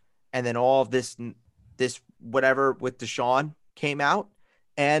Watson, and then all of this whatever with Deshaun came out,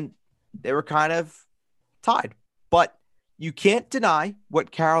 and they were kind of tied. But you can't deny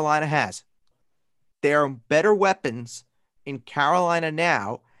what Carolina has. There are better weapons in Carolina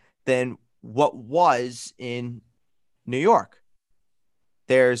now than what was in New York.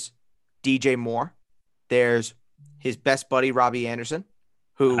 There's DJ Moore. There's his best buddy, Robbie Anderson,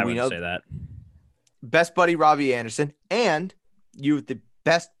 who I we wouldn't know say that. best buddy, Robbie Anderson, and you have the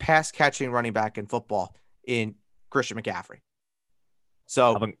best pass catching running back in football in Christian McCaffrey.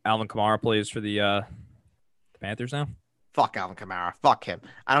 So Alvin Kamara plays for the Panthers now. fuck Alvin Kamara. Fuck him.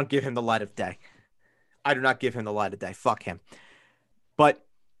 I don't give him the light of day. I do not give him the light of day. Fuck him. But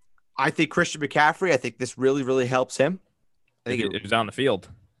I think Christian McCaffrey, I think this really, really helps him. I think It was on the field.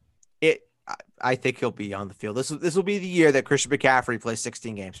 I think he'll be on the field. This will be the year that Christian McCaffrey plays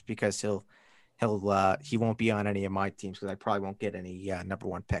 16 games because he won't be on any of my teams because I probably won't get any number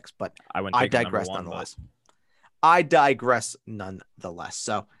one picks. But I digress nonetheless. I digress nonetheless.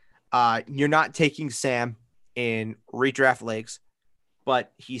 So you're not taking Sam in redraft leagues,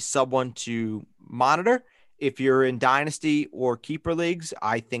 but he's someone to monitor. If you're in dynasty or keeper leagues,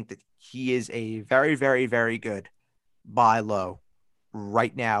 I think that he is a very, very, very good buy low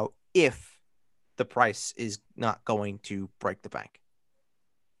right now if the price is not going to break the bank.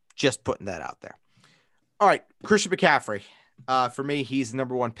 Just putting that out there. All right, Christian McCaffrey. For me, he's the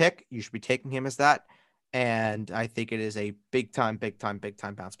number one pick. You should be taking him as that. And I think it is a big time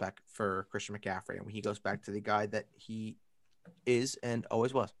bounce back for Christian McCaffrey. And he goes back to the guy that he is and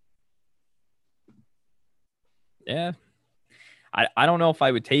always was. Yeah. I don't know if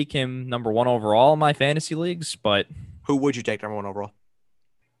I would take him number one overall in my fantasy leagues, but who would you take number one overall?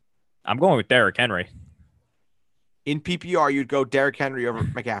 I'm going with Derrick Henry. In PPR, you'd go Derrick Henry over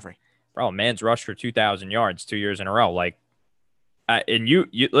McCaffrey. Bro, man's rushed for 2,000 yards 2 years in a row. Like, and you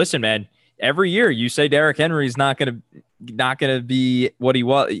listen, man. Every year you say Derrick Henry's not gonna be what he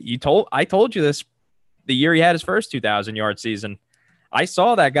was. I told you this the year he had his first 2,000 yard season. I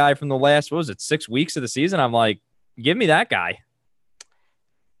saw that guy from the last 6 weeks of the season. I'm like, give me that guy.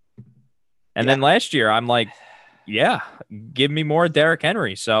 And then last year, I'm like, yeah, give me more Derrick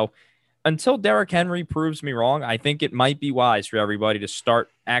Henry. So until Derrick Henry proves me wrong, I think it might be wise for everybody to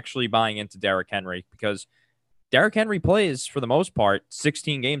start actually buying into Derrick Henry because Derrick Henry plays, for the most part,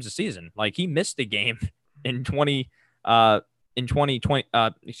 16 games a season. Like, he missed a game in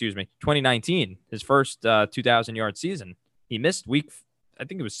 2019, his first 2,000-yard season. He missed I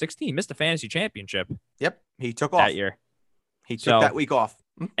think it was 16. He missed the fantasy championship. Yep, he took off that year. He took that week off.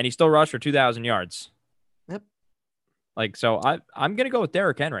 And he still rushed for 2,000 yards. Yep. Like, so I'm going to go with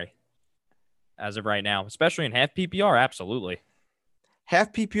Derrick Henry as of right now, especially in half PPR. Absolutely.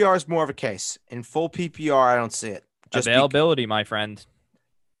 Half PPR is more of a case. In full PPR, I don't see it. Just availability, my friend.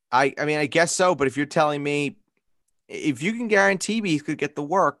 I mean, I guess so. But if you're telling me if you can guarantee me he could get the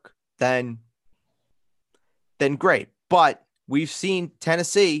work, then great. But we've seen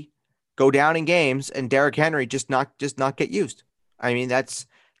Tennessee go down in games and Derrick Henry just not get used. I mean, that's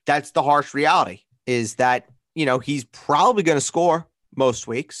the harsh reality is that, he's probably going to score most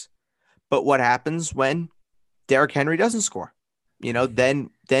weeks. But what happens when Derrick Henry doesn't score?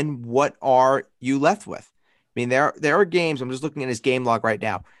 Then what are you left with? I mean, there are games. I'm just looking at his game log right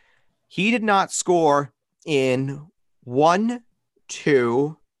now. He did not score in 1,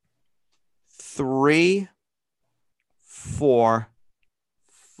 2, 3, 4,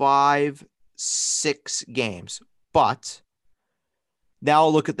 5, 6 games. But now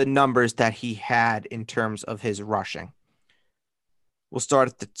look at the numbers that he had in terms of his rushing. We'll start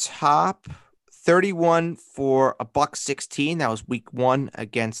at the top. 31 for $116. That was week 1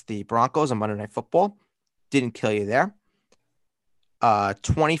 against the Broncos on Monday Night Football. Didn't kill you there.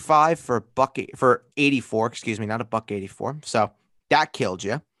 25 for $84. Excuse me, not $184. So that killed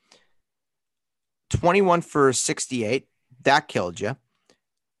you. 21 for 68. That killed you.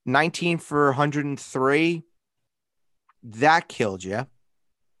 19 for 103. That killed you.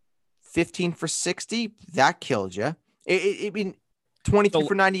 15 for 60. That killed you. I mean, 23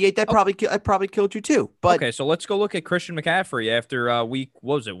 for 98. That probably killed you too. But okay, so let's go look at Christian McCaffrey after week.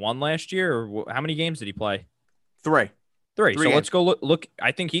 What was it, 1 last year, or how many games did he play? 3. So let's go look.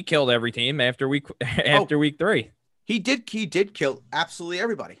 I think he killed every team after week 3. He did kill absolutely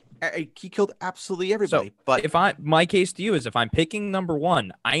everybody. He killed absolutely everybody. So but my case to you is if I'm picking number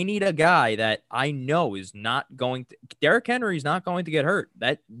 1, I need a guy that I know is not going to. Derrick Henry is not going to get hurt.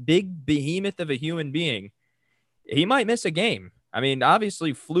 That big behemoth of a human being, he might miss a game. I mean,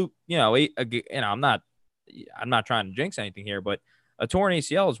 obviously, fluke. I'm not trying to jinx anything here, but a torn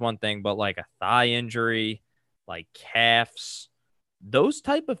ACL is one thing, but like a thigh injury, like calves, those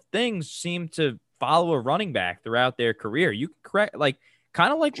type of things seem to follow a running back throughout their career. You can correct, like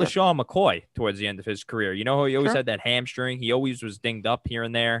kind of like Sure. LaShawn McCoy towards the end of his career. You know how he always Sure. had that hamstring. He always was dinged up here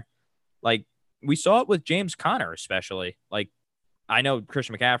and there. Like we saw it with James Conner, especially. Like I know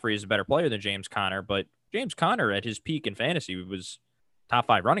Christian McCaffrey is a better player than James Conner, but James Conner at his peak in fantasy was top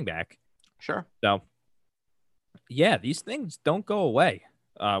 5 running back. Sure. So yeah, these things don't go away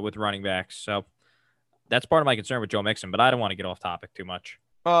with running backs. So that's part of my concern with Joe Mixon, but I don't want to get off topic too much.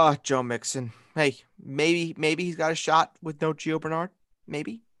 Oh, Joe Mixon. Hey, maybe he's got a shot with no Gio Bernard.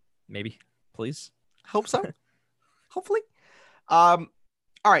 Maybe. Please. Hope so. Hopefully. All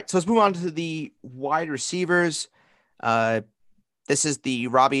right, so let's move on to the wide receivers. This is the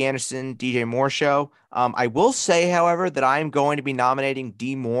Robbie Anderson, DJ Moore show. I will say, however, that I am going to be nominating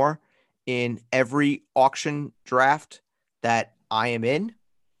D Moore in every auction draft that I am in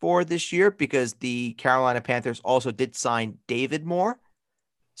for this year because the Carolina Panthers also did sign David Moore.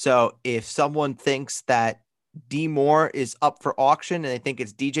 So if someone thinks that D Moore is up for auction and they think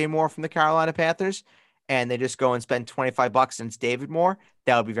it's DJ Moore from the Carolina Panthers and they just go and spend $25 and it's David Moore,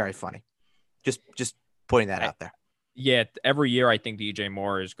 that would be very funny. Just putting that out there. Yeah, every year I think DJ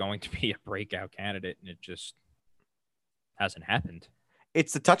Moore is going to be a breakout candidate, and it just hasn't happened.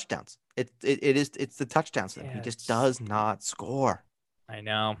 It's the touchdowns. It's the touchdowns. Yeah, he just does not score. I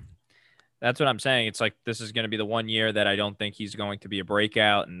know. That's what I'm saying. It's like this is going to be the one year that I don't think he's going to be a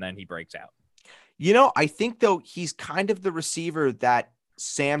breakout, and then he breaks out. You know, I think, though, he's kind of the receiver that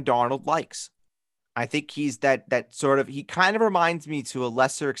Sam Darnold likes. I think he's that sort of – he kind of reminds me to a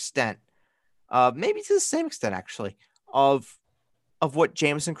lesser extent, maybe to the same extent, actually, of what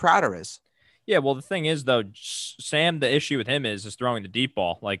Jamison Crowder is. Yeah, well, the thing is, though, Sam, the issue with him is throwing the deep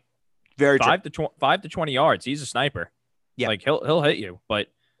ball. Like, very 5 to 20 yards, he's a sniper. Yeah. Like, he'll hit you, but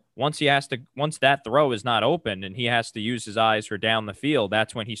once that throw is not open and he has to use his eyes for down the field,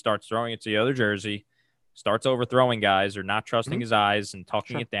 that's when he starts throwing it to the other jersey, starts overthrowing guys or not trusting his eyes and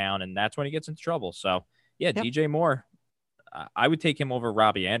tucking it down, and that's when he gets into trouble. So, yeah, DJ Moore, I would take him over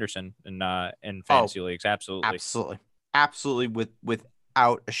Robbie Anderson in fantasy leagues. Absolutely,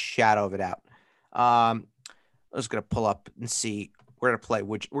 without a shadow of a doubt. I'm just gonna pull up and see. We're gonna play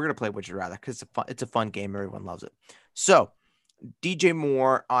Would You Rather because it's a fun game. Everyone loves it. So, DJ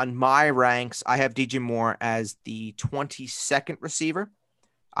Moore on my ranks, I have DJ Moore as the 22nd receiver.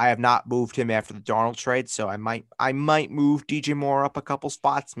 I have not moved him after the Darnold trade, so I might move DJ Moore up a couple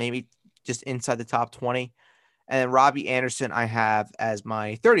spots, maybe just inside the top 20. And then Robbie Anderson I have as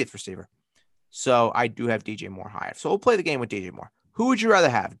my 30th receiver. So I do have DJ Moore higher. So we'll play the game with DJ Moore. Who would you rather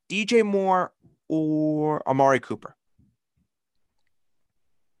have, DJ Moore or Amari Cooper?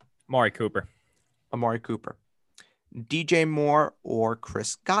 Amari Cooper. DJ Moore or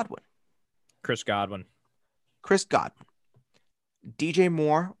Chris Godwin? Chris Godwin. DJ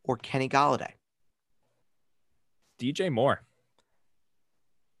Moore or Kenny Golladay? DJ Moore.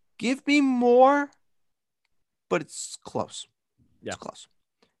 Give me Moore, but it's close. Yeah. It's close.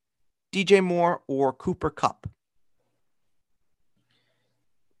 DJ Moore or Cooper Kupp?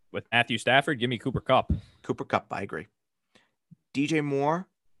 With Matthew Stafford, give me Cooper Kupp. I agree. DJ Moore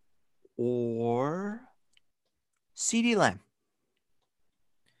or CeeDee Lamb?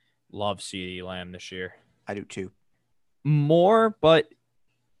 Love CeeDee Lamb this year. I do too. More, but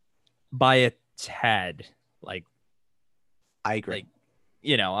by a tad. Like, I agree.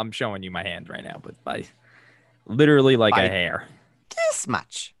 Like, I'm showing you my hand right now, but by literally like a hair. This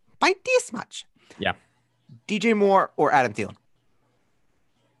much. By this much. Yeah. DJ Moore or Adam Thielen?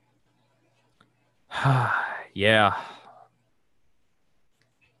 Yeah.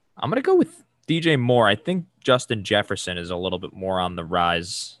 I'm going to go with DJ Moore. I think Justin Jefferson is a little bit more on the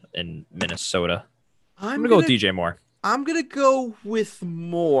rise in Minnesota. I'm going to go with DJ Moore. I'm going to go with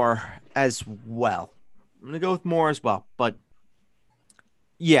Moore as well. But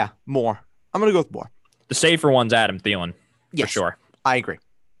yeah, Moore. I'm going to go with Moore. The safer one's Adam Thielen, for sure. I agree.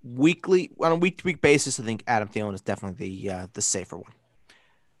 On a week-to-week basis, I think Adam Thielen is definitely the safer one.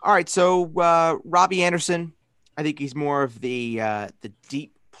 All right, so Robbie Anderson, I think he's more of the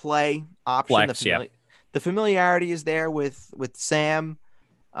deep play option. Flex, the familiarity is there with Sam.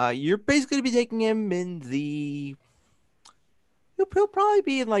 You're basically going to be taking him in the – he'll probably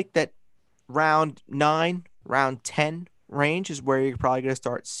be in like that round 9, round 10 range is where you're probably going to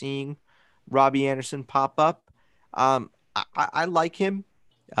start seeing Robbie Anderson pop up. I like him.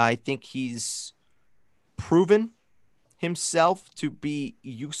 I think he's proven himself to be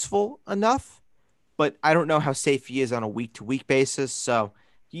useful enough, but I don't know how safe he is on a week-to-week basis. So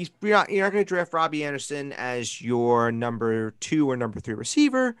You're not going to draft Robbie Anderson as your number 2 or number 3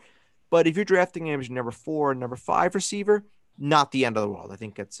 receiver, but if you're drafting him as your number 4 or number 5 receiver, not the end of the world. I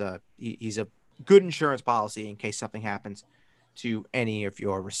think he's a good insurance policy in case something happens to any of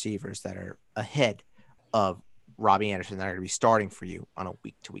your receivers that are ahead of Robbie Anderson that are going to be starting for you on a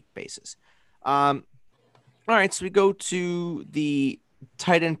week-to-week basis. All right, so we go to the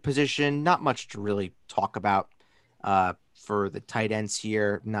tight end position. Not much to really talk about for the tight ends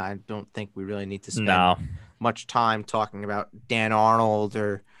here. No, I don't think we really need to spend much time talking about Dan Arnold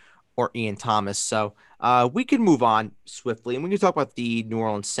or Ian Thomas. So we can move on swiftly, and we can talk about the New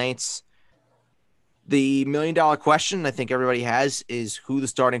Orleans Saints. The $1 million question I think everybody has is who the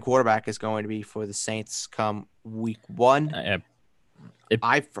starting quarterback is going to be for the Saints come week 1.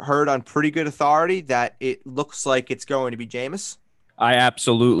 I've heard on pretty good authority that it looks like it's going to be Jameis. I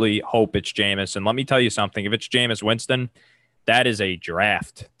absolutely hope it's Jameis. And let me tell you something. If it's Jameis Winston, that is a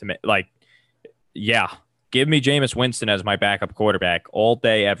draft. Give me Jameis Winston as my backup quarterback all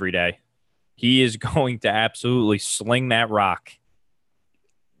day, every day. He is going to absolutely sling that rock.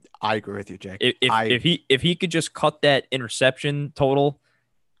 I agree with you, Jake. If he could just cut that interception total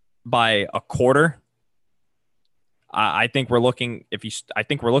by a quarter, I think we're looking at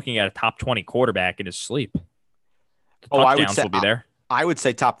a top 20 quarterback in his sleep. The touchdowns will be there. I would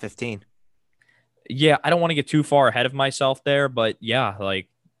say top 15. Yeah, I don't want to get too far ahead of myself there, but Jameis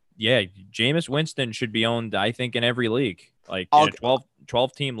Winston should be owned, I think, in every league. Like in a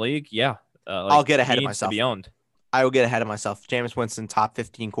 12 team league, yeah. I'll get ahead of myself. To be owned. I will get ahead of myself. Jameis Winston, top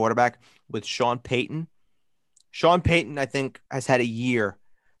 15 quarterback with Sean Payton. Sean Payton, I think, has had a year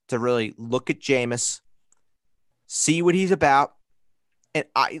to really look at Jameis, see what he's about. And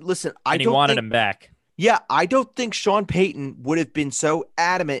he wanted him back. Yeah, I don't think Sean Payton would have been so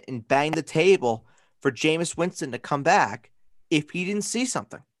adamant and banged the table for Jameis Winston to come back if he didn't see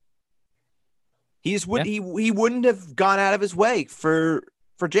something. He wouldn't have gone out of his way for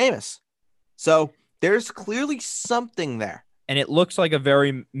Jameis. So there's clearly something there. And it looks like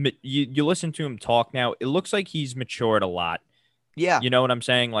you listen to him talk now, it looks like he's matured a lot. Yeah. You know what I'm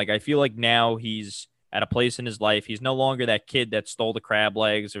saying? Like, I feel like now he's at a place in his life. He's no longer that kid that stole the crab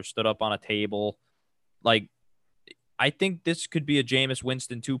legs or stood up on a table. Like, I think this could be a Jameis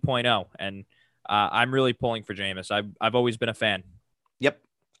Winston 2.0, and I'm really pulling for Jameis. I've always been a fan. Yep,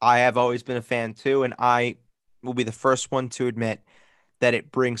 I have always been a fan too, and I will be the first one to admit that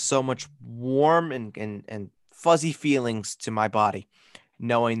it brings so much warm and fuzzy feelings to my body,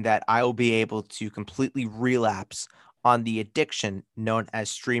 knowing that I will be able to completely relapse on the addiction known as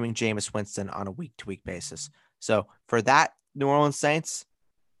streaming Jameis Winston on a week-to-week basis. So for that, New Orleans Saints,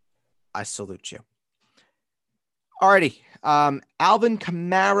 I salute you. Alrighty, Alvin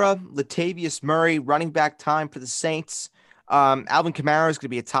Kamara, Latavius Murray, running back time for the Saints. Alvin Kamara is going to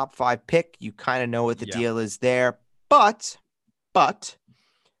be a top 5 pick. You kind of know what the deal is there, but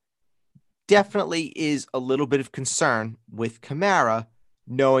definitely is a little bit of concern with Kamara,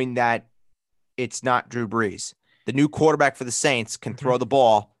 knowing that it's not Drew Brees. The new quarterback for the Saints can throw the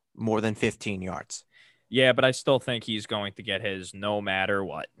ball more than 15 yards. Yeah, but I still think he's going to get his no matter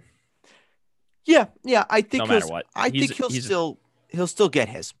what. Yeah, I think no matter what. He'll still get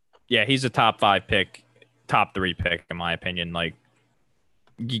his. Yeah, he's a top 5 pick, top 3 pick in my opinion. Like,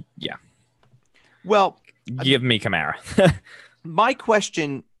 yeah. Well, give me Kamara. My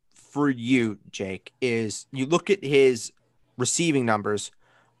question for you, Jake, is you look at his receiving numbers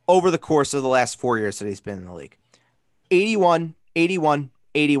over the course of the last 4 years that he's been in the league. 81, 81,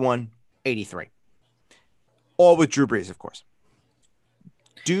 81, 83. All with Drew Brees, of course.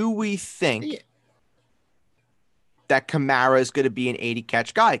 Do we think that Kamara is going to be an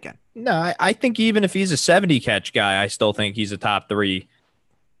 80-catch guy again? No, I think even if he's a 70-catch guy, I still think he's a top 3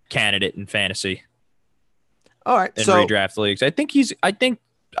 candidate in fantasy. All right, in redraft leagues. I think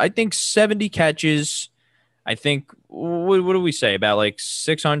 70 catches. I think what do we say about like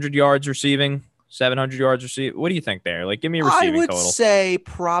 600 yards receiving, 700 yards receiving? What do you think there? Like, give me a receiving total. I would say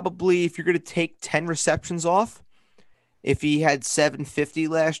probably if you're going to take 10 receptions off, if he had 750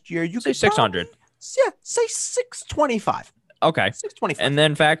 last year, you say 600. Say 625. Okay. 625. And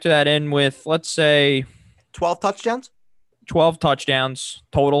then factor that in with, let's say, 12 touchdowns? 12 touchdowns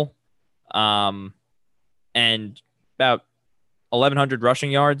total. And about 1,100 rushing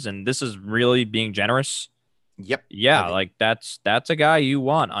yards. And this is really being generous. Yep. Yeah, like that's a guy you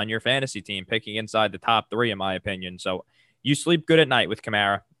want on your fantasy team, picking inside the top 3, in my opinion. So you sleep good at night with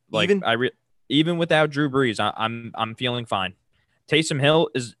Kamara. Like, even without Drew Brees, I'm feeling fine. Taysom Hill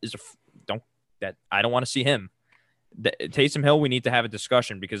I don't want to see him. Taysom Hill, we need to have a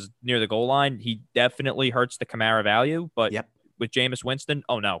discussion because near the goal line, he definitely hurts the Kamara value. But with Jameis Winston,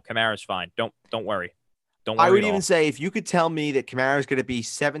 oh no, Kamara's fine. Don't worry. Don't I worry would at even all. say if you could tell me that Kamara is going to be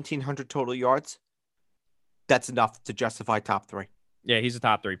 1,700 total yards, that's enough to justify top three. Yeah, he's a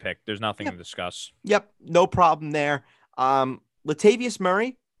top 3 pick. There's nothing Yep. to discuss. Yep, no problem there. Latavius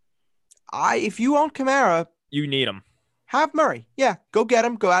Murray, if you own Kamara, You need him. have Murray. Yeah, go get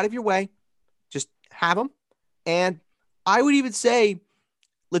him. Go out of your way. Just have him. And I would even say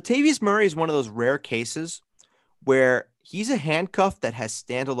Latavius Murray is one of those rare cases where he's a handcuff that has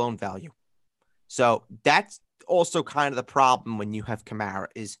standalone value. So that's also kind of the problem when you have Kamara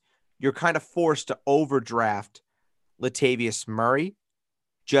is you're kind of forced to overdraft Latavius Murray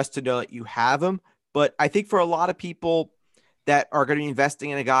just to know that you have him. But I think for a lot of people that are going to be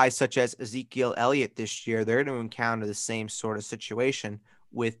investing in a guy such as Ezekiel Elliott this year, they're going to encounter the same sort of situation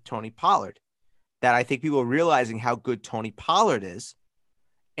with Tony Pollard. That I think people are realizing how good Tony Pollard is,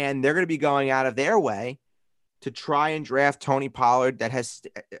 and they're going to be going out of their way to try and draft Tony Pollard that has,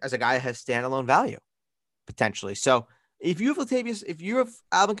 as a guy that has standalone value potentially. So if you have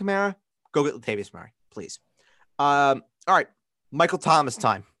Alvin Kamara, go get Latavius Murray, please. All right, Michael Thomas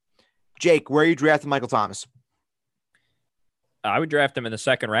time. Jake, where are you drafting Michael Thomas? I would draft him in the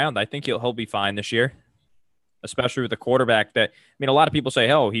second round. I think he'll be fine this year, especially with a quarterback that, I mean, a lot of people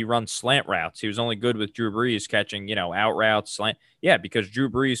say, oh, he runs slant routes. He was only good with Drew Brees catching, out routes, slant. Yeah, because Drew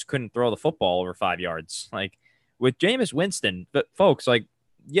Brees couldn't throw the football over 5 yards. Like with Jameis Winston, but folks,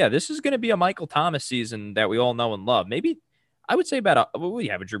 yeah, this is going to be a Michael Thomas season that we all know and love. Maybe I would say we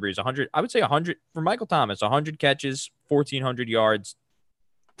have a Drew Brees 100. I would say 100 for Michael Thomas, 100 catches, 1,400 yards,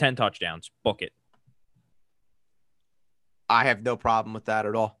 10 touchdowns. Book it. I have no problem with that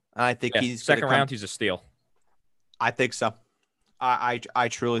at all. And I think he's second round. He's a steal. I think so. I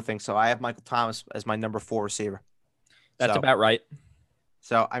truly think so. I have Michael Thomas as my number 4 receiver. That's about right.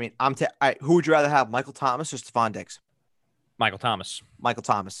 So, I mean, who would you rather have, Michael Thomas or Stephon Diggs? Michael Thomas. Michael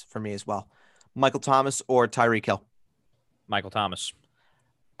Thomas for me as well. Michael Thomas or Tyreek Hill? Michael Thomas.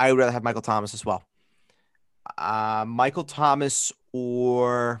 I would rather have Michael Thomas as well. Michael Thomas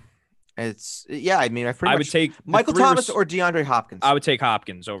or I would take Michael Thomas or DeAndre Hopkins. I would take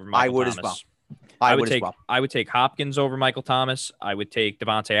Hopkins over Michael Thomas. As well. I would take Hopkins over Michael Thomas. I would take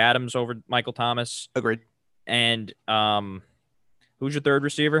Devontae Adams over Michael Thomas. Agreed. And who's your third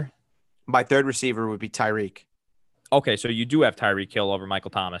receiver? My third receiver would be Tyreek. Okay, so you do have Tyreek Hill over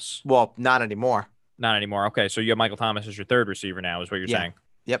Michael Thomas. Well, not anymore. Not anymore. Okay, so you have Michael Thomas as your third receiver now, is what you're saying.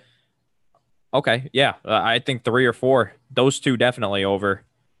 Yep. Okay, yeah. I think 3 or 4. Those two definitely over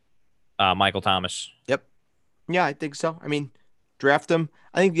Michael Thomas. Yep. Yeah, I think so. I mean, draft him.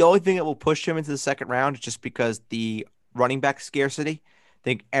 I think the only thing that will push him into the second round is just because the running back scarcity. I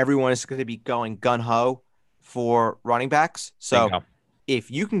think everyone is going to be going gun-ho for running backs. So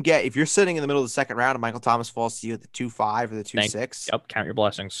if you're sitting in the middle of the second round and Michael Thomas falls to you at the 2.5 or the 2.6. Yep, count your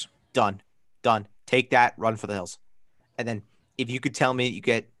blessings. Done. Take that, run for the hills. And then if you could tell me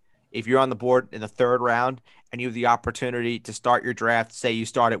if you're on the board in the third round and you have the opportunity to start your draft, say you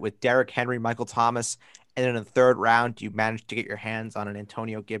start it with Derrick Henry, Michael Thomas, and then in the third round, you manage to get your hands on an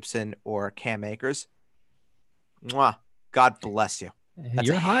Antonio Gibson or Cam Akers. Mwah. God bless you.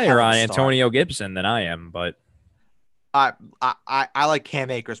 You're higher on Antonio Gibson than I am, but I like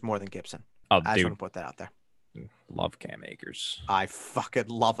Cam Akers more than Gibson. Oh, I just want to put that out there. Love Cam Akers. I fucking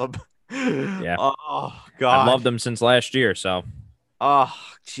love him. Yeah. Oh God. I've loved him since last year. So. Oh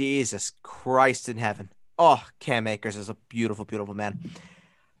Jesus Christ in heaven. Oh, Cam Akers is a beautiful, beautiful man.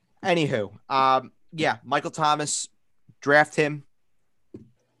 Anywho, yeah, Michael Thomas, draft him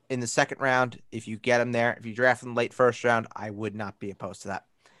in the second round if you get him there. If you draft him late first round, I would not be opposed to that.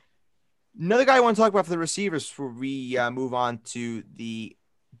 Another guy I want to talk about for the receivers before we move on to the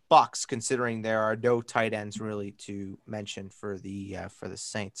Bucks, considering there are no tight ends really to mention for the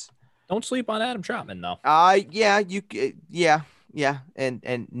Saints. Don't sleep on Adam Trautman though. Yeah,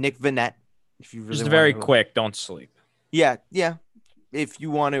 and Nick Vannett. If you really just very quick, don't sleep. Yeah. If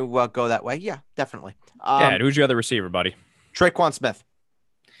you want to go that way, yeah, definitely. Who's your other receiver, buddy? Tre'Quan Smith.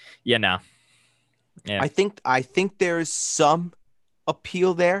 Yeah, no. Yeah. I think there's some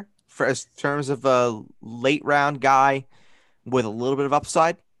appeal there for as terms of a late round guy with a little bit of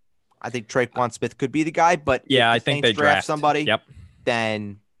upside. I think Tre'Quan Smith could be the guy, but I think they draft somebody. Yep.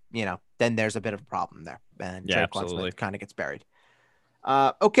 Then there's a bit of a problem there, and Tre'Quan Smith kind of gets buried.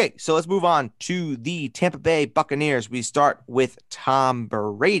 Okay, so let's move on to the Tampa Bay Buccaneers. We start with Tom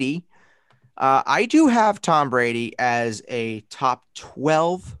Brady. I do have Tom Brady as a top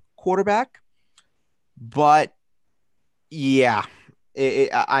 12 quarterback, but yeah,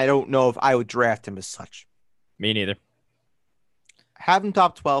 I don't know if I would draft him as such. Me neither. Have him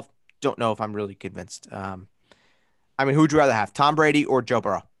top 12. Don't know if I'm really convinced. I mean, who would you rather have, Tom Brady or Joe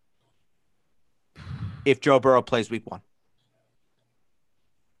Burrow? If Joe Burrow plays week 1.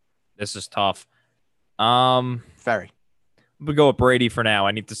 This is tough. Very. We'll go with Brady for now.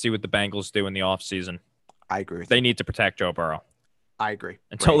 I need to see what the Bengals do in the offseason. I agree with They you. need to protect Joe Burrow. I agree.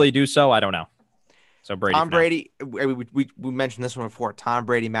 Until they do so, I don't know. So Brady. Tom Brady, we mentioned this one before. Tom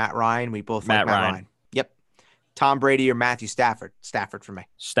Brady, Matt Ryan. We both like Matt Ryan. Yep. Tom Brady or Matthew Stafford? Stafford for me.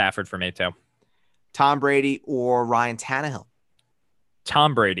 Stafford for me too. Tom Brady or Ryan Tannehill?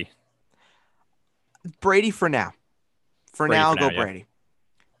 Tom Brady. Brady for now. For now, I'll go Brady. Yeah.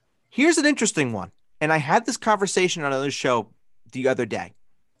 Here's an interesting one. And I had this conversation on another show the other day.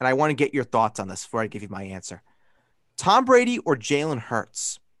 And I want to get your thoughts on this before I give you my answer. Tom Brady or Jalen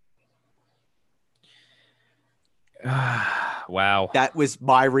Hurts? Wow. That was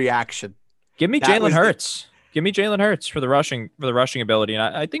my reaction. Give me Jalen Hurts. Give me Jalen Hurts for the rushing ability. And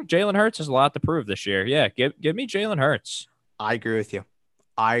I think Jalen Hurts has a lot to prove this year. Yeah, give me Jalen Hurts. I agree with you.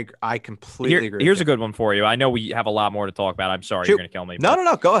 I completely agree. Here's a good one for you. I know we have a lot more to talk about. I'm sorry, you're going to kill me.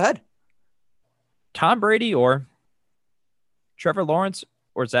 No. Go ahead. Tom Brady or Trevor Lawrence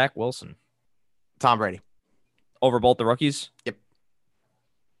or Zach Wilson? Tom Brady. Over both the rookies? Yep.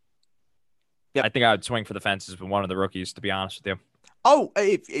 I think I would swing for the fences with one of the rookies, to be honest with you. Oh,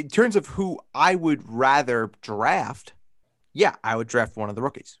 in terms of who I would rather draft, yeah, I would draft one of the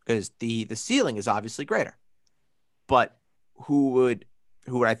rookies because the ceiling is obviously greater. But who would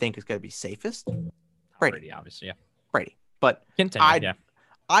I think is going to be safest? Brady, obviously, yeah. Brady. But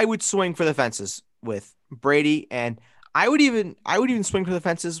I would swing for the fences with Brady, and I would even swing for the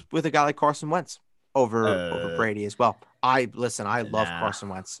fences with a guy like Carson Wentz over Brady as well. I love Carson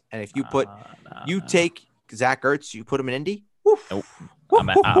Wentz, and if you take Zach Ertz, you put him in Indy. Nope.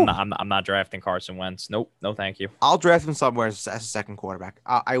 I'm not drafting Carson Wentz. Nope. No, thank you. I'll draft him somewhere as a second quarterback.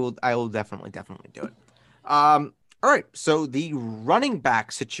 I will definitely do it. All right. So the running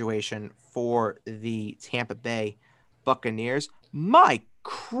back situation for the Tampa Bay Buccaneers. My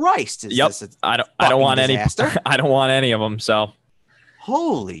Christ, this I don't want disaster. I don't want any of them. So,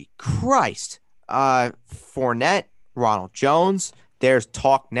 holy Christ. Fournette, Ronald Jones. There's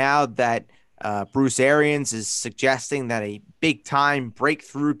talk now that Bruce Arians is suggesting that a big-time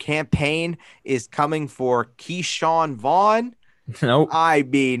breakthrough campaign is coming for Keyshawn Vaughn. Nope. I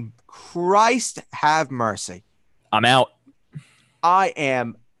mean, Christ have mercy. I'm out. I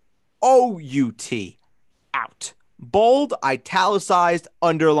am O-U-T out. Bold, italicized,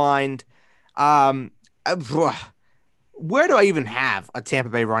 underlined. Where do I even have a Tampa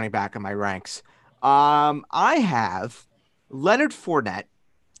Bay running back in my ranks? I have Leonard Fournette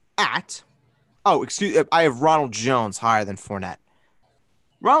at... I have Ronald Jones higher than Fournette.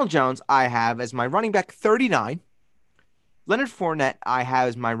 Ronald Jones, I have as my running back 39. Leonard Fournette, I have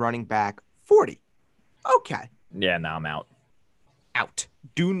as my running back 40. Okay. Yeah, now I'm out. Out.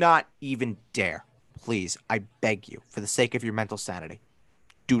 Do not even dare. Please, I beg you, for the sake of your mental sanity.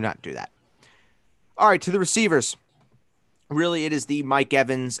 Do not do that. All right, to the receivers. Really, it is the Mike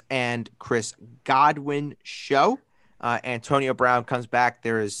Evans and Chris Godwin show. Antonio Brown comes back.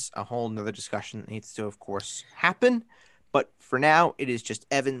 There is a whole nother discussion that needs to, of course, happen. But for now, it is just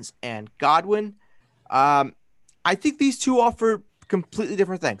Evans and Godwin. I think these two offer completely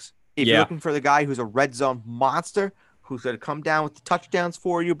different things. If you're looking for the guy who's a red zone monster, who's going to come down with the touchdowns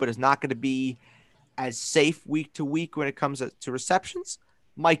for you, but is not going to be as safe week to week when it comes to receptions,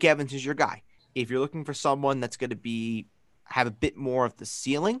 Mike Evans is your guy. If you're looking for someone that's going to have a bit more of the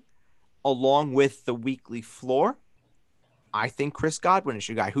ceiling along with the weekly floor, I think Chris Godwin is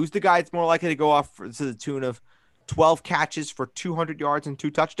your guy. Who's the guy that's more likely to go off to the tune of 12 catches for 200 yards and 2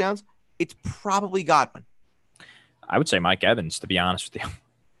 touchdowns? It's probably Godwin. I would say Mike Evans, to be honest with you.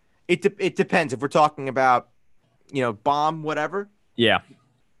 It depends. If we're talking about, bomb, whatever. Yeah.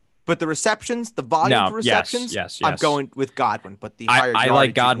 But the receptions, the volume for receptions, yes. I'm going with Godwin. But the higher I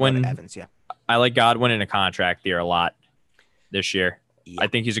like Godwin. Evans, yeah. I like Godwin in a contract year a lot this year. Yeah. I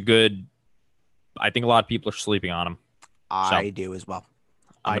think he's I think a lot of people are sleeping on him. I do as well.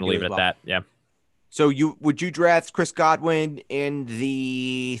 I'm going to leave it at that. Yeah. So would you draft Chris Godwin in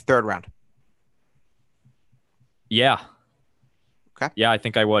the 3rd round? Yeah. Okay. Yeah, I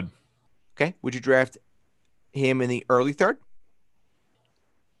think I would. Okay. Would you draft him in the early 3rd?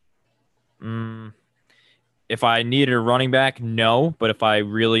 If I needed a running back, no. But if I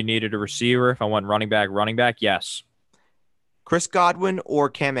really needed a receiver, if I want running back, yes. Chris Godwin or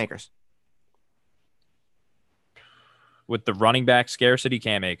Cam Akers? With the running back scarcity,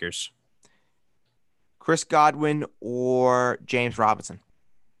 Cam Akers. Chris Godwin or James Robinson?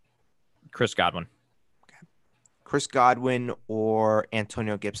 Chris Godwin. Chris Godwin or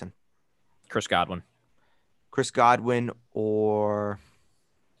Antonio Gibson? Chris Godwin. Chris Godwin or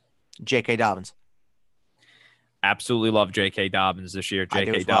J.K. Dobbins? Absolutely love J.K. Dobbins this year.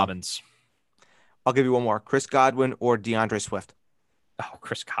 J.K. Dobbins. I'll give you one more. Chris Godwin or DeAndre Swift? Oh,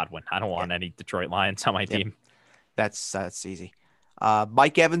 Chris Godwin. I don't want any Detroit Lions on my team. That's easy.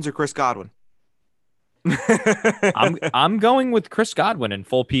 Mike Evans or Chris Godwin? I'm going with Chris Godwin in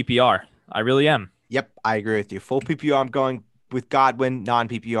full PPR. I really am. Yep, I agree with you. Full PPR, I'm going with Godwin.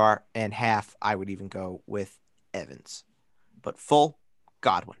 Non-PPR and half, I would even go with Evans. But full,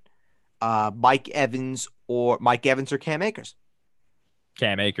 Godwin. Mike Evans or Cam Akers?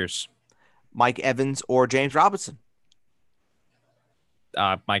 Cam Akers. Mike Evans or James Robinson?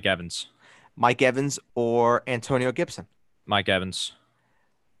 Mike Evans. Mike Evans or Antonio Gibson? Mike Evans.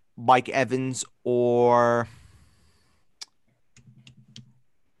 Mike Evans or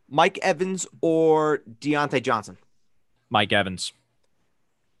Deontay Johnson? Mike Evans.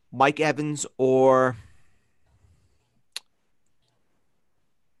 Mike Evans or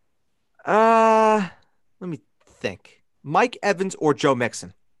let me think. Mike Evans or Joe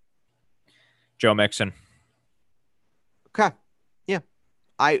Mixon? Joe Mixon. Okay. Yeah.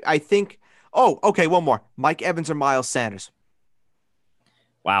 I think okay, one more. Mike Evans or Miles Sanders?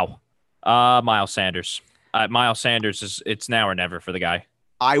 Wow. Miles Sanders. Miles Sanders it's now or never for the guy.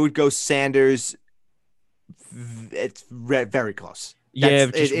 I would go Sanders. It's very close.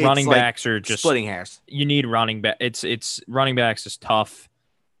 Running backs are just splitting hairs. You need running back. It's running backs is tough.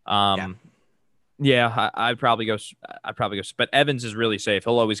 I'd probably go. But Evans is really safe.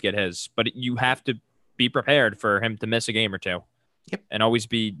 He'll always get his. But you have to be prepared for him to miss a game or two. Yep. And always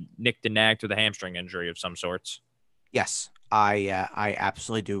be nicked and nagged with a hamstring injury of some sorts. Yes, I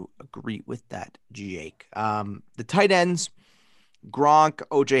absolutely do agree with that, Jake. The tight ends, Gronk,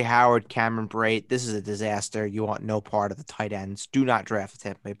 OJ Howard, Cameron Brate. This is a disaster. You want no part of the tight ends. Do not draft the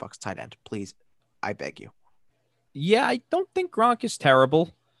Tampa Bay Bucks tight end, please. I beg you. Yeah, I don't think Gronk is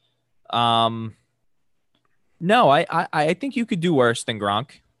terrible. No, I think you could do worse than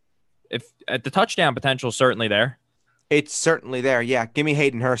Gronk. If at the touchdown potential is certainly there. It's certainly there. Yeah, give me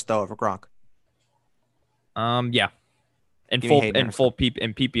Hayden Hurst though over Gronk. Yeah. In Give full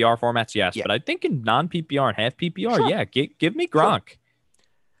PPR formats, yes. Yeah. But I think in non-PPR and half PPR, sure. Yeah, give me Gronk.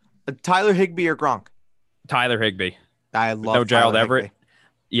 Sure. Tyler Higbee or Gronk? Tyler Higbee. I love no Gerald Tyler Everett. Higbee.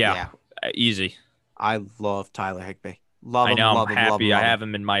 Yeah, easy. I love Tyler Higbee. Love him. I'm love happy. Him, love I have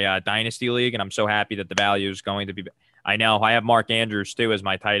him in my dynasty league, and I'm so happy that the value is going to be. I know. I have Mark Andrews too as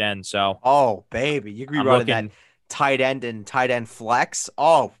my tight end. So. Oh baby, you could be running that tight end and tight end flex.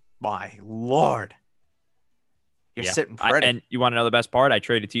 Oh my lord. You're sitting pretty. And you want to know the best part? I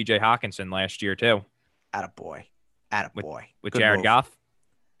traded TJ Hawkinson last year too. Attaboy. With Jared Goff.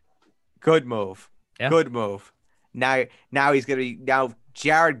 Good move. Yeah. Good move. Now he's gonna be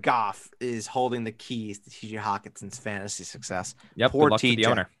Jared Goff is holding the keys to TJ Hawkinson's fantasy success. Yep. Poor good luck TJ. To the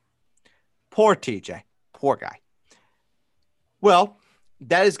owner. Poor TJ. Poor guy. Well,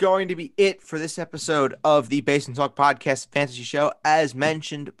 that is going to be it for this episode of the Basement Talk Podcast Fantasy Show. As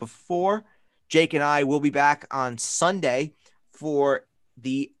mentioned before, Jake and I will be back on Sunday for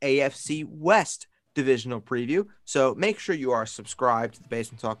the AFC West divisional preview. So make sure you are subscribed to the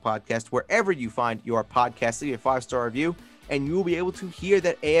Basement Talk Podcast wherever you find your podcast. Leave a 5-star review, and you will be able to hear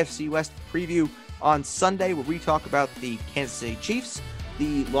that AFC West preview on Sunday where we talk about the Kansas City Chiefs,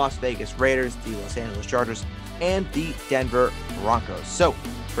 the Las Vegas Raiders, the Los Angeles Chargers, and the Denver Broncos. So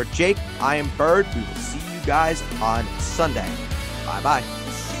for Jake, I am Bird. We will see you guys on Sunday. Bye-bye.